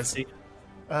Was you it and he goes, 50?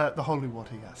 The holy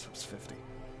water, yes, was 50.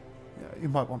 Yeah, you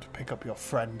might want to pick up your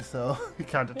friend, though. He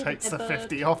kind of takes the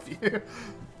 50 off you.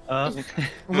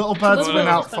 Little Bird's been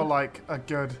out for like a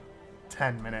good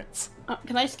 10 minutes.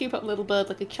 Can I scoop up Little Bird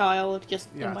like a child just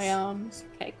in my Yes. arms?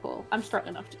 Okay, cool. I'm strong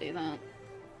enough to do that.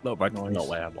 Little bird does Nice. not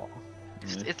weigh a lot.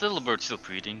 Is Little Bird still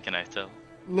breathing? Can I tell?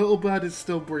 Little Bird is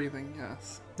still breathing,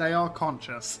 yes. They are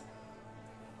conscious.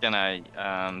 Can I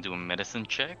do a medicine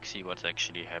check, see what's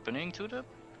actually happening to them?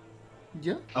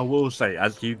 Yeah. I will say,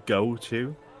 as you go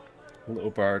to,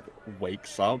 little bird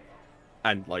wakes up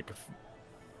and like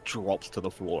drops to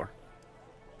the floor.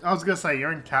 I was gonna say,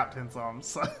 you're in Captain's arms,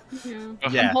 so... Yeah.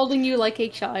 Yeah. I'm holding you like a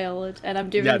child, and I'm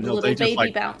doing Yeah, the no, little they just, baby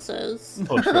like- bouncers.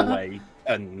 Push away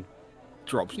and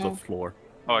drops to No. the floor.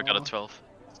 Oh, I got Aw. a 12.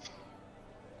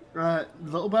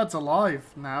 Little Bird's alive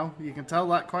now. You can tell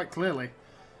that quite clearly.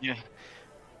 Yeah.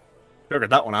 Figured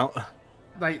that one out.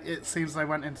 It seems they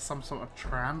went into some sort of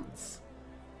trance,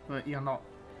 but you're not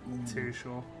too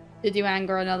sure. Did you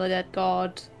anger another dead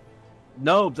god?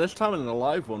 No, this time an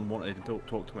alive one wanted to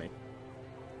talk to me.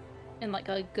 In like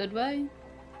a good way?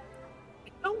 I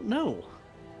don't know.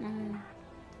 Mm.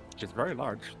 She's very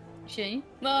large. She?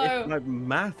 If No! my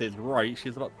math is right,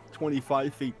 she's about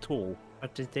 25 feet tall.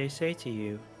 What did they say to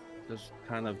you? Just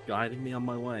kind of guiding me on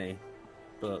my way.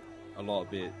 But a lot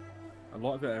of it I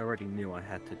already knew I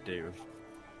had to do.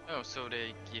 Oh, so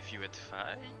they give you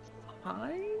advice?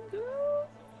 Kinda?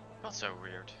 That's so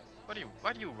weird.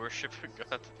 Why do you worship a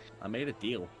god? I made a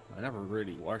deal. I never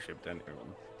really worshipped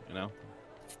anyone, you know?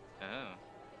 Oh.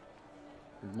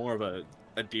 More of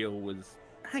a deal with...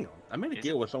 Hang on, I made a Is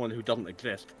deal with someone who doesn't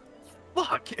exist.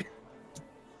 Fuck!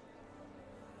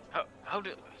 How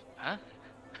do... Huh?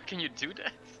 Can you do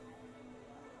that?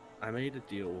 I made a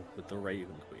deal with the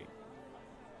Raven Queen.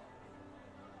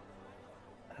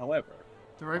 However,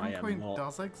 The Raven I am Queen not-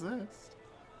 does exist.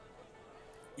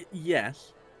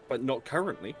 yes, but not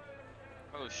currently.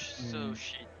 Oh, so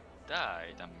she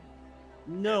died.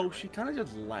 No, she kind of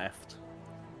just left.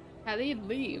 How do you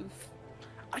leave?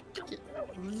 I don't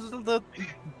know.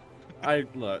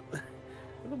 Look.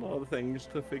 There's a lot of things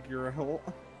to figure out.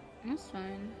 That's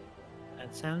fine.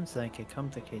 That sounds like a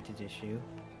complicated issue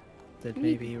that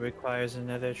maybe requires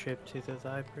another trip to the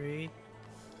library.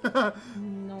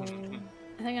 No.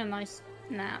 I think a nice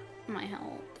nap might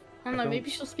help. I don't know, maybe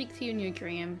she'll speak to you in your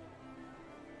dream.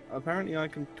 Apparently, I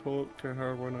can talk to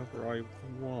her whenever I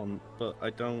want, but I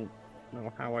don't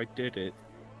know how I did it.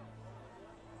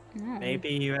 No. Maybe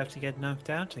you have to get knocked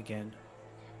out again.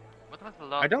 What about the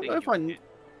last I don't thing know if you I did?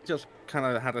 just kind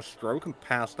of had a stroke and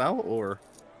passed out, or...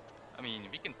 I mean,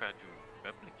 we can try to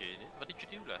replicate it. What did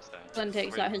you do last time? Glenn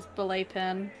takes Wait. out his belay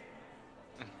pen.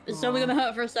 It's only gonna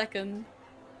hurt for a second.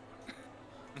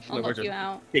 I'll Look, knock just you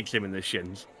out. kicks him in the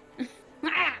shins.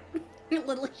 Ah! You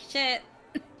little shit.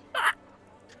 I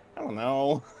don't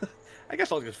know. I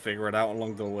guess I'll just figure it out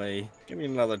along the way. Give me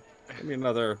another,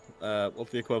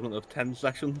 what's the equivalent of 10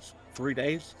 sessions? 3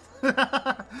 days?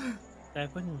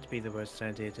 That wouldn't be the worst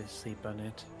idea to sleep on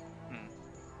it. Hmm.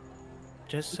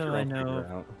 Just so Sure, I I'll figure know, it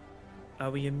out.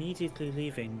 are we immediately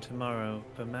leaving tomorrow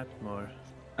for Mapmore?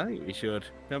 I think we should.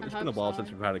 I It's been a hope while so.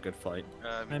 since we've had a good fight.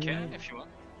 We I can, mean- if you want.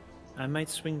 I might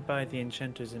swing by the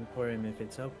Enchanter's Emporium if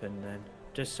it's open then,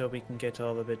 just so we can get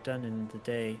all of it done in the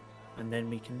day, and then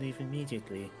we can leave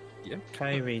immediately. Yeah.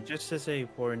 Kyrie, just as a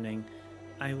warning,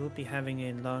 I will be having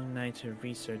a long night of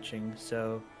researching,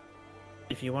 so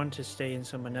if you want to stay in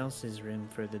someone else's room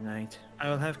for the night, I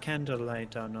will have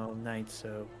candlelight on all night,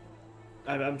 so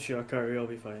I'm sure Kyrie will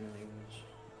be fine anyways.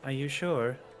 are you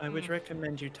sure? I would Mm.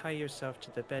 recommend you tie yourself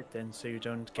to the bed then so you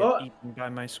don't get Oh. eaten by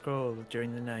my scroll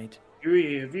during the night.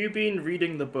 Yuri, have you been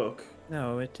reading the book?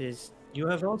 No, it is. You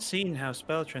have all seen how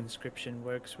spell transcription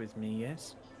works with me,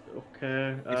 yes?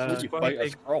 Okay. It's you quite quite a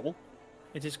big- scroll.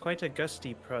 It is quite a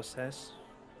gusty process.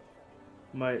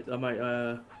 I might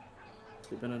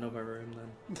sleep in another room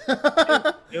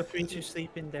then. Feel free to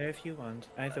sleep in there if you want.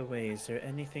 Either way, is there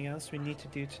anything else we need to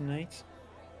do tonight?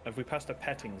 Have we passed a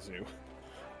petting zoo?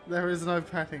 There is no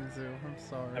petting zoo, I'm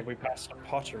sorry. Have we passed a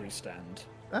pottery stand?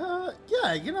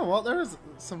 Yeah, you know what? There is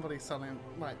somebody selling,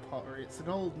 like, pottery. It's an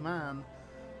old man,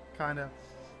 kind of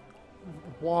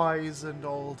wise and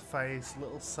old-faced,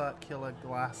 little circular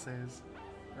glasses,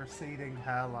 receding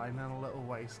hairline, and a little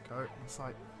waistcoat. It's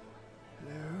like,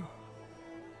 hello?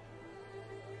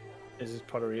 Is this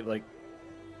pottery like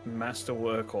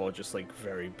masterwork or just like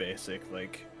very basic?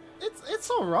 Like, It's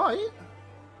all right.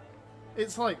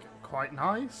 It's like quite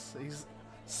nice. He's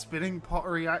spinning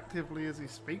pottery actively as he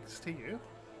speaks to you.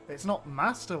 It's not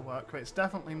masterwork, but it's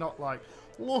definitely not like,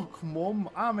 look, Mum,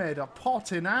 I made a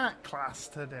pot in art class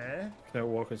today. No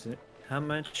walkers in it. How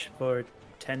much for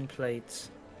 10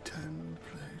 plates? 10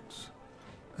 plates.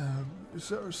 Is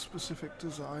there a specific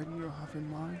design you have in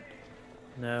mind?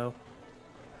 No.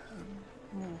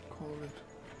 We'll call it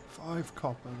 5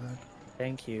 copper then.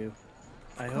 Thank you.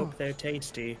 I Of hope course. they're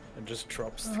tasty. And just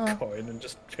drops the coin and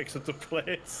just picks up the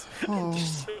plates. Oh,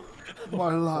 Just-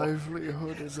 my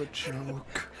livelihood is a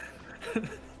joke.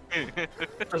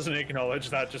 doesn't acknowledge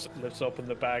that, just lifts open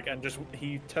the bag and just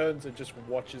he turns and just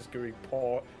watches Gooey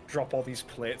drop all these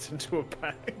plates into a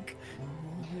bag.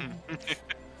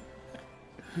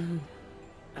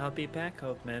 I'll be back,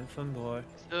 old man, for more.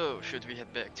 So, should we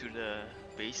head back to the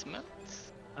basement?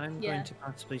 I'm Yeah. going to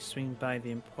possibly swing by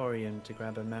the Emporium to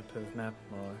grab a map of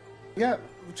Mapmore. Yeah,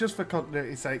 just for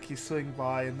continuity's sake, you swing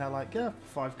by and they're like, yeah,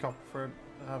 5 copper for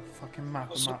a fucking map.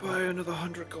 Also, map. buy another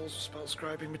 100 gold of spell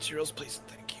scribing materials, please.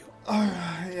 Thank you.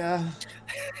 Alright, yeah.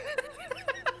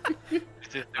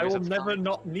 I will never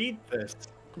not need this.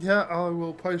 Yeah, I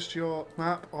will post your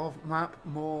map of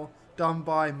Mapmore done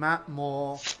by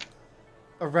Mapmore,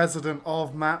 a resident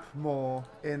of Mapmore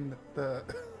in the...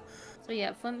 So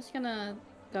yeah, Flint's gonna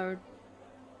go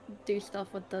do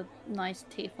stuff with the nice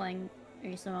tiefling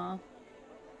ASMR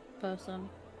person.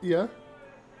 Yeah?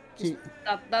 Just,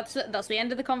 that's the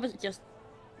end of the conversation.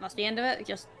 That's the end of it.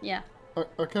 Just yeah.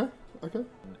 Okay.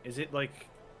 Is it like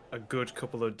a good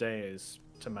couple of days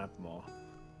to Mapmore?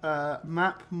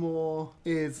 Mapmore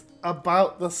is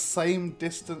about the same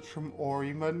distance from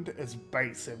Orimund as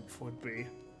Base Inf would be.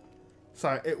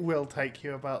 So it will take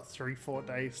you about 3-4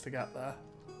 days to get there.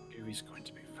 Gooey's going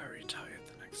to be very tired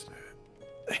the next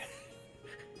day.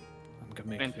 I'm gonna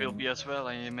make And will be as well,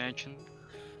 I imagine.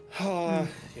 yeah.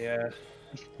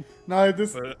 No,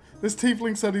 this But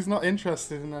tiefling said he's not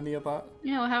interested in any of that.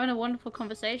 Yeah, we're having a wonderful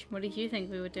conversation. What did you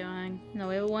think we were doing? No,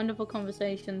 we have a wonderful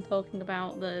conversation talking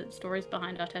about the stories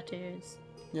behind our tattoos.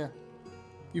 Yeah.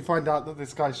 You find out that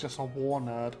this guy's just a war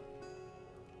nerd.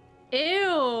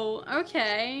 Ew.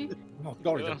 Okay. Oh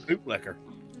god, he's a bootlegger.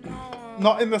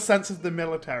 Not in the sense of the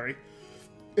military,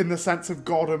 in the sense of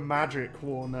god and magic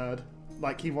war nerd.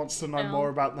 Like he wants to know No. more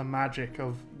about the magic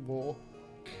of war.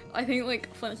 I think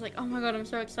like Flint's like, oh my god, I'm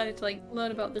so excited to like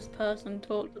learn about this person,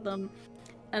 talk to them,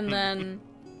 and then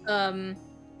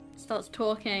starts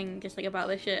talking just like about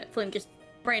this shit. Flint just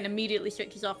brain immediately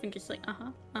switches off and just like,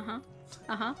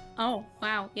 oh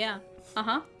wow, yeah,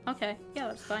 okay, yeah,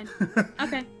 that's fine,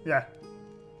 okay, Yeah.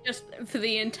 just for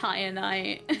the entire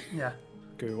night. Yeah.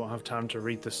 Gooey won't have time to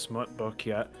read the smut book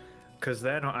yet, because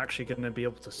they're not actually going to be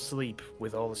able to sleep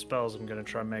with all the spells I'm going to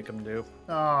try and make them do.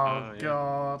 Oh, yeah.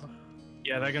 god.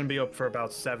 Yeah, they're going to be up for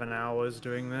about 7 hours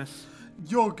doing this.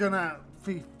 You're gonna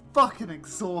be fucking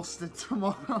exhausted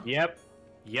tomorrow.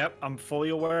 Yep, I'm fully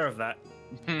aware of that.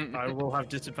 I will have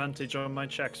disadvantage on my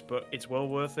checks, but it's well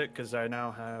worth it because I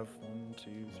now have 1, 2,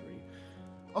 3,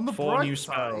 On the 4 bright new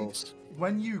side, spells.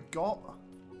 when you got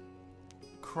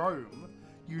Chrome,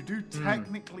 you do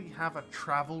technically have a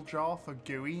travel jar for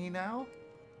Gooey now.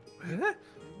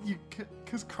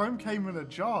 Because Chrome came in a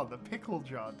jar, the pickle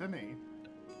jar, didn't he?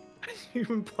 You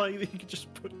imply that you could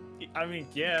just put. I mean,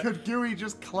 yeah. Could Gooey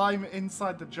just climb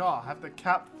inside the jar, have the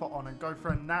cap put on, and go for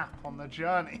a nap on the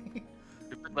journey?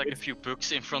 We put like a few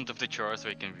books in front of the jar so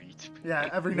I can read. Yeah,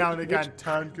 every now and again,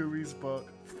 turn Gooey's book.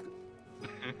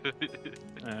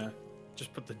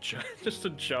 Just put the jar, just a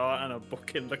jar and a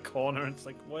book in the corner, and it's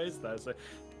like, what is that? So,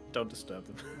 don't disturb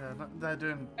them. Yeah, they're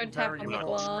doing Don't tap very on the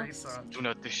important glass. research. Do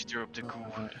not disturb the goo.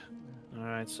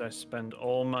 Alright, so I spend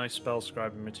all my spell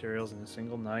scribing materials in a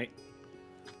single night.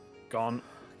 Gone.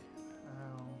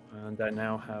 Oh. And I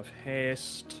now have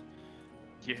haste,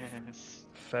 Yes.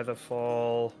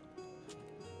 featherfall,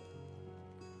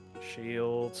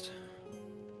 shield,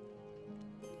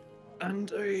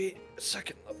 and a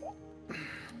second level.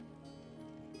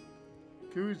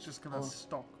 Gooey's just gonna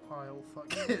stockpile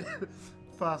fucking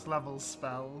first level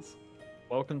spells.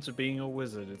 Welcome to being a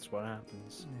wizard, it's what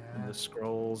happens. Yeah. And the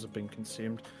scrolls have been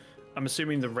consumed. I'm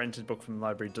assuming the rented book from the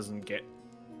library doesn't get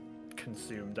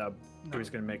consumed. Gooey's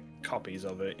going to make copies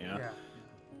of it, yeah.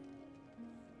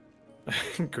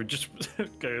 Could just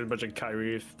imagine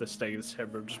Kyrie if the stay of the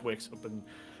same room just wakes up and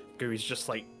Gooey's just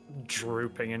like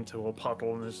drooping into a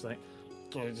puddle and is like,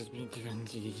 oh,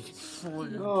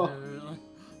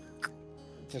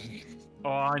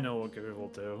 I know what Gooey will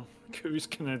do. Gooey's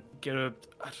gonna get a.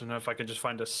 I don't know if I can just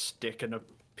find a stick and a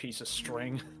piece of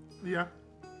string. Yeah.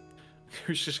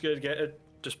 Gooey's just gonna get a.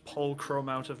 Just pull Chrome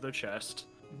out of the chest,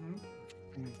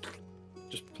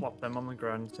 Just plop them on the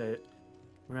ground and say,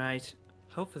 right,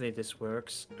 hopefully this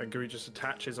works. And Guri just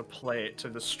attaches a plate to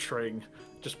the string,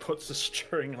 just puts the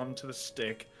string onto the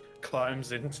stick,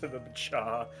 climbs into the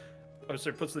jar. Oh,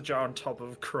 so puts the jar on top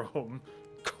of Chrome,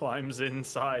 climbs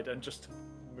inside, and just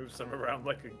moves them around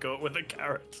like a goat with a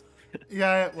carrot.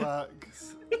 Yeah, it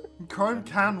works. Chrome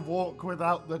can walk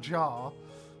without the jar.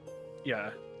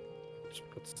 Yeah. Just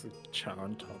puts the jar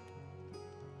on top.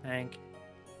 Hank.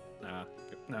 Nah,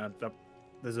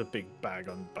 there's a big bag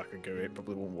on the back of Guri. It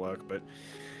probably won't work, but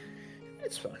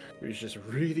it's fine. He's just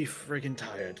really friggin'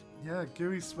 tired. Yeah,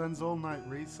 Gooey spends all night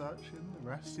researching. The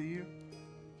rest of you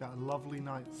got a lovely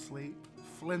night's sleep.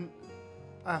 Flint,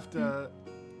 after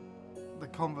the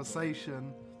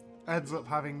conversation, ends up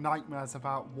having nightmares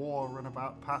about war and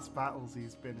about past battles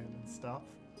he's been in and stuff.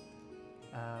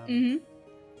 And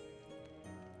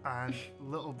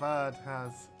Little Bird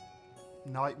has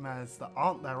nightmares that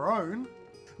aren't their own.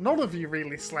 None of you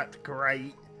really slept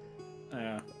great.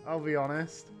 Yeah. I'll be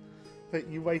honest. But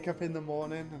you wake up in the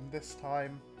morning, and this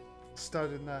time,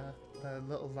 stood in the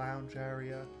little lounge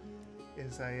area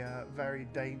is a very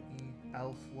dainty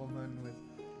elf woman with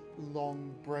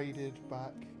long braided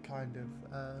back, kind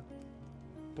of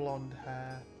blonde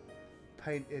hair,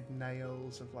 painted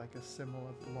nails of like a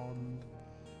similar blonde.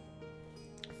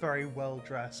 Very well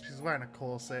dressed. She's wearing a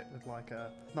corset with like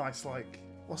a nice, like,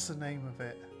 what's the name of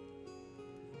it?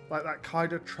 Like that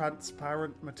kind of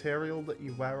transparent material that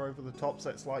you wear over the top, so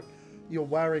it's like you're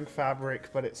wearing fabric,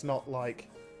 but it's not like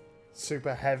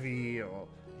super heavy,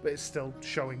 but it's still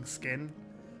showing skin.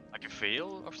 Like a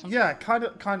veil or something? Yeah, kind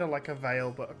of like a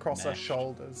veil, but across her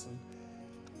shoulders. And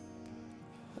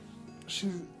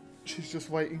she's just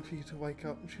waiting for you to wake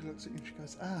up, and she looks at you and she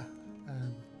goes,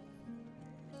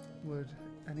 would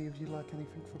any of you like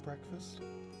anything for breakfast?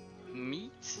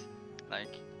 Meat?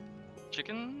 Like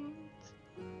chicken?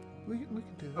 We can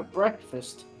do For that.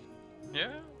 breakfast.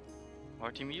 Yeah?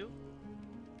 Hearty meal?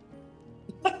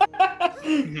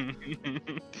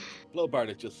 Little Bird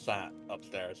had just sat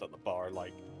upstairs at the bar,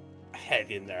 like,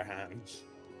 head in their hands.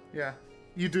 Yeah,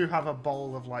 you do have a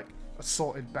bowl of like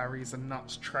assorted berries and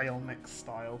nuts, trail mix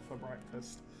style, for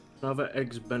breakfast. Another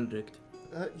eggs Benedict.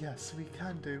 Yes, we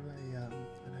can do an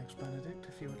eggs Benedict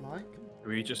if you would like.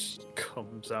 He just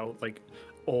comes out like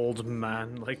old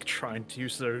man, like trying to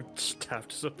use their staff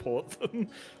to support them.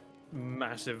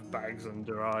 Massive bags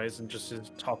under eyes, and just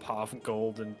his top half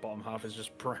gold and bottom half is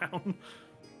just brown.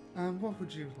 What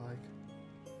would you like?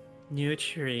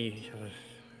 Nutri.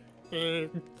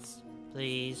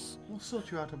 Please. We'll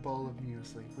sort you out a bowl of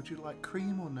muesli. Would you like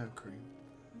cream or no cream?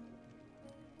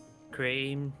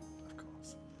 Cream. Of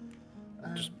course.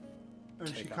 Just and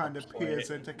she take out kind a of plate.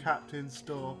 peers into Captain's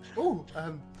door. Oh,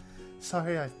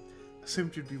 sorry, I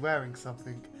assumed you'd be wearing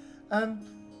something.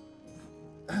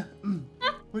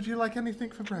 Would you like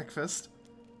anything for breakfast?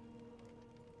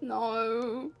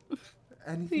 No.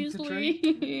 Anything Please to drink?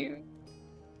 leave.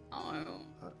 No.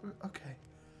 Okay.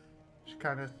 She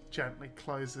kind of gently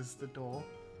closes the door.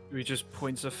 He just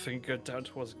points a finger down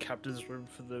towards the captain's room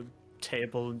for the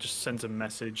table and just sends a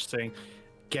message saying,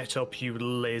 "Get up, you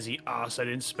lazy ass! I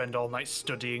didn't spend all night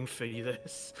studying for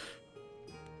this."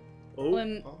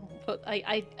 When Oh.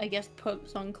 I guess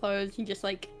puts on clothes and just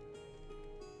like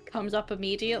comes up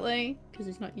immediately because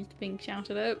he's not used to being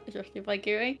shouted at, especially by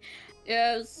Gui.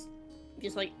 Yes,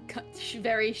 just like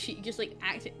just like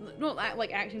acting, not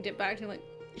like acting dip, but acting like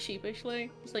sheepishly.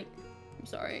 Just like, I'm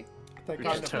sorry. They He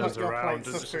kind just of turns put your around plates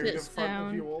of and food in sits front of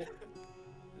down. you all.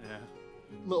 Yeah.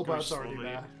 Little Goes Bird's already slowly.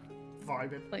 there,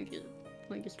 vibing. Like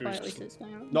just Goes quietly to- sits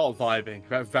down. Not vibing.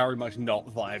 Very much not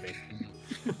vibing.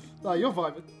 No, you're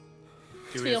vibing.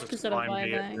 It's Gooey the has a opposite of slime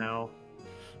beard vibing. now.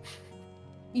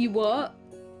 You what?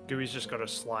 Gooey's just got a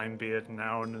slime beard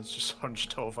now and is just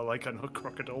hunched over like a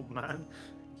crooked old man.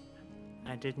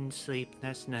 I didn't sleep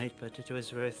last night, but it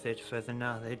was worth it for the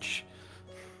knowledge.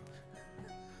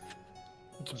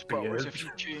 It's Powers beard. of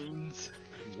your chains.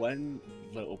 When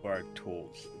Little Bird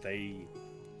talks, they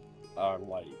are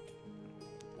like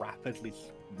rapidly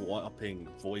swapping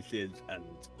voices and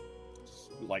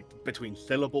like between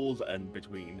syllables and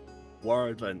between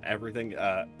words and everything.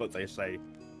 But they say,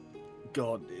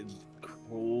 "God is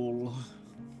cruel,"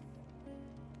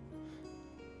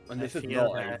 and I this is feel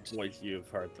not that. a voice you've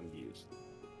heard them use.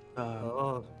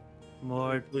 Oh,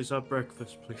 more. Please have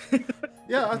breakfast, please.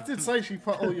 Yeah, I did say she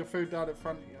put all your food down in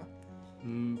front of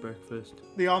you. Breakfast.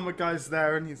 The armor guy's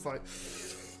there and he's like,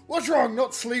 "What's wrong?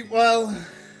 Not sleep well?"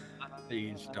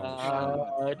 Please don't.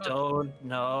 I don't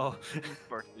know.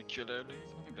 Particularly,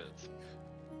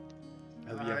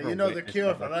 but Have you know the witnessed cure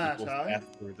other for that, people's huh?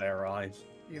 death through their eyes?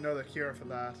 You know the cure for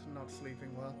that, not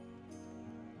sleeping well.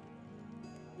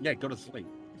 Yeah, go to sleep.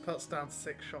 He puts down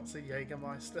 6 shots of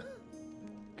Jägermeister.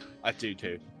 I do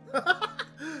too.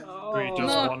 Three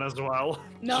does No. one as well.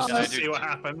 No. Just Can I to do see what two?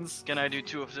 happens. Can I do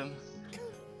 2 of them?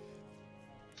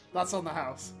 That's on the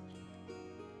house.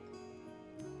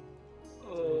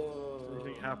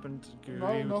 Anything happened?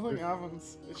 No, nothing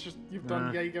happens. It's just you've done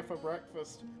Nah. Jaeger for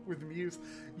breakfast with muse.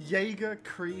 Jaeger,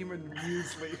 cream, and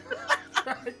muesli.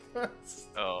 breakfast.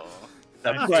 Oh.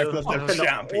 The I breakfast feel- of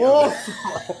champions.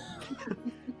 Awful.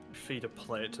 Feed a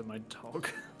plate to my dog.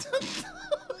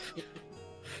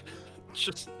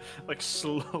 Just like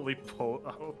slowly pull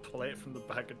out a plate from the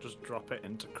bag and just drop it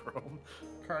into Chrome.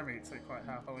 Chrome eats it quite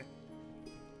happily.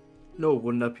 No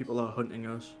wonder people are hunting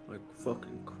us. Like,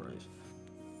 fucking Christ.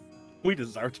 We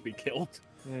deserve to be killed.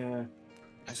 Yeah.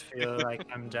 I feel like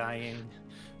I'm dying.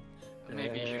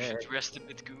 Maybe you should rest a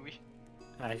bit, Gooey.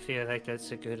 I feel like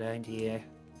that's a good idea.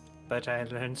 But I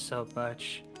learned so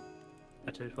much.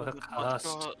 At what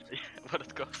cost? What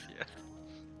it cost, yeah.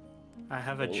 I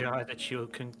have a Oh. jar that you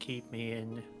can keep me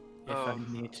in if I Oh.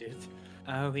 need it.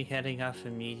 Are we heading off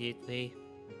immediately?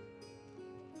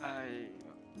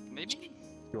 Maybe?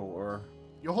 Sure.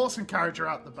 Your horse and carriage are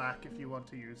out the back if you want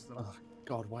to use them. Oh,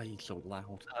 God, why are you so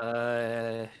loud?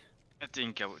 I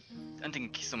think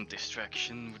some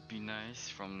distraction would be nice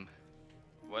from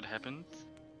what happened.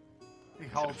 He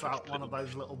holds out one of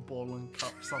those little ballin'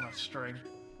 cups on a string.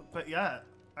 But yeah,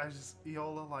 as you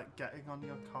all are like getting on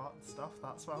your cart and stuff,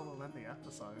 that's where we'll end the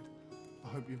episode. I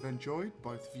hope you've enjoyed,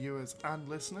 both viewers and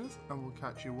listeners, and we'll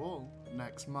catch you all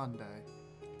next Monday.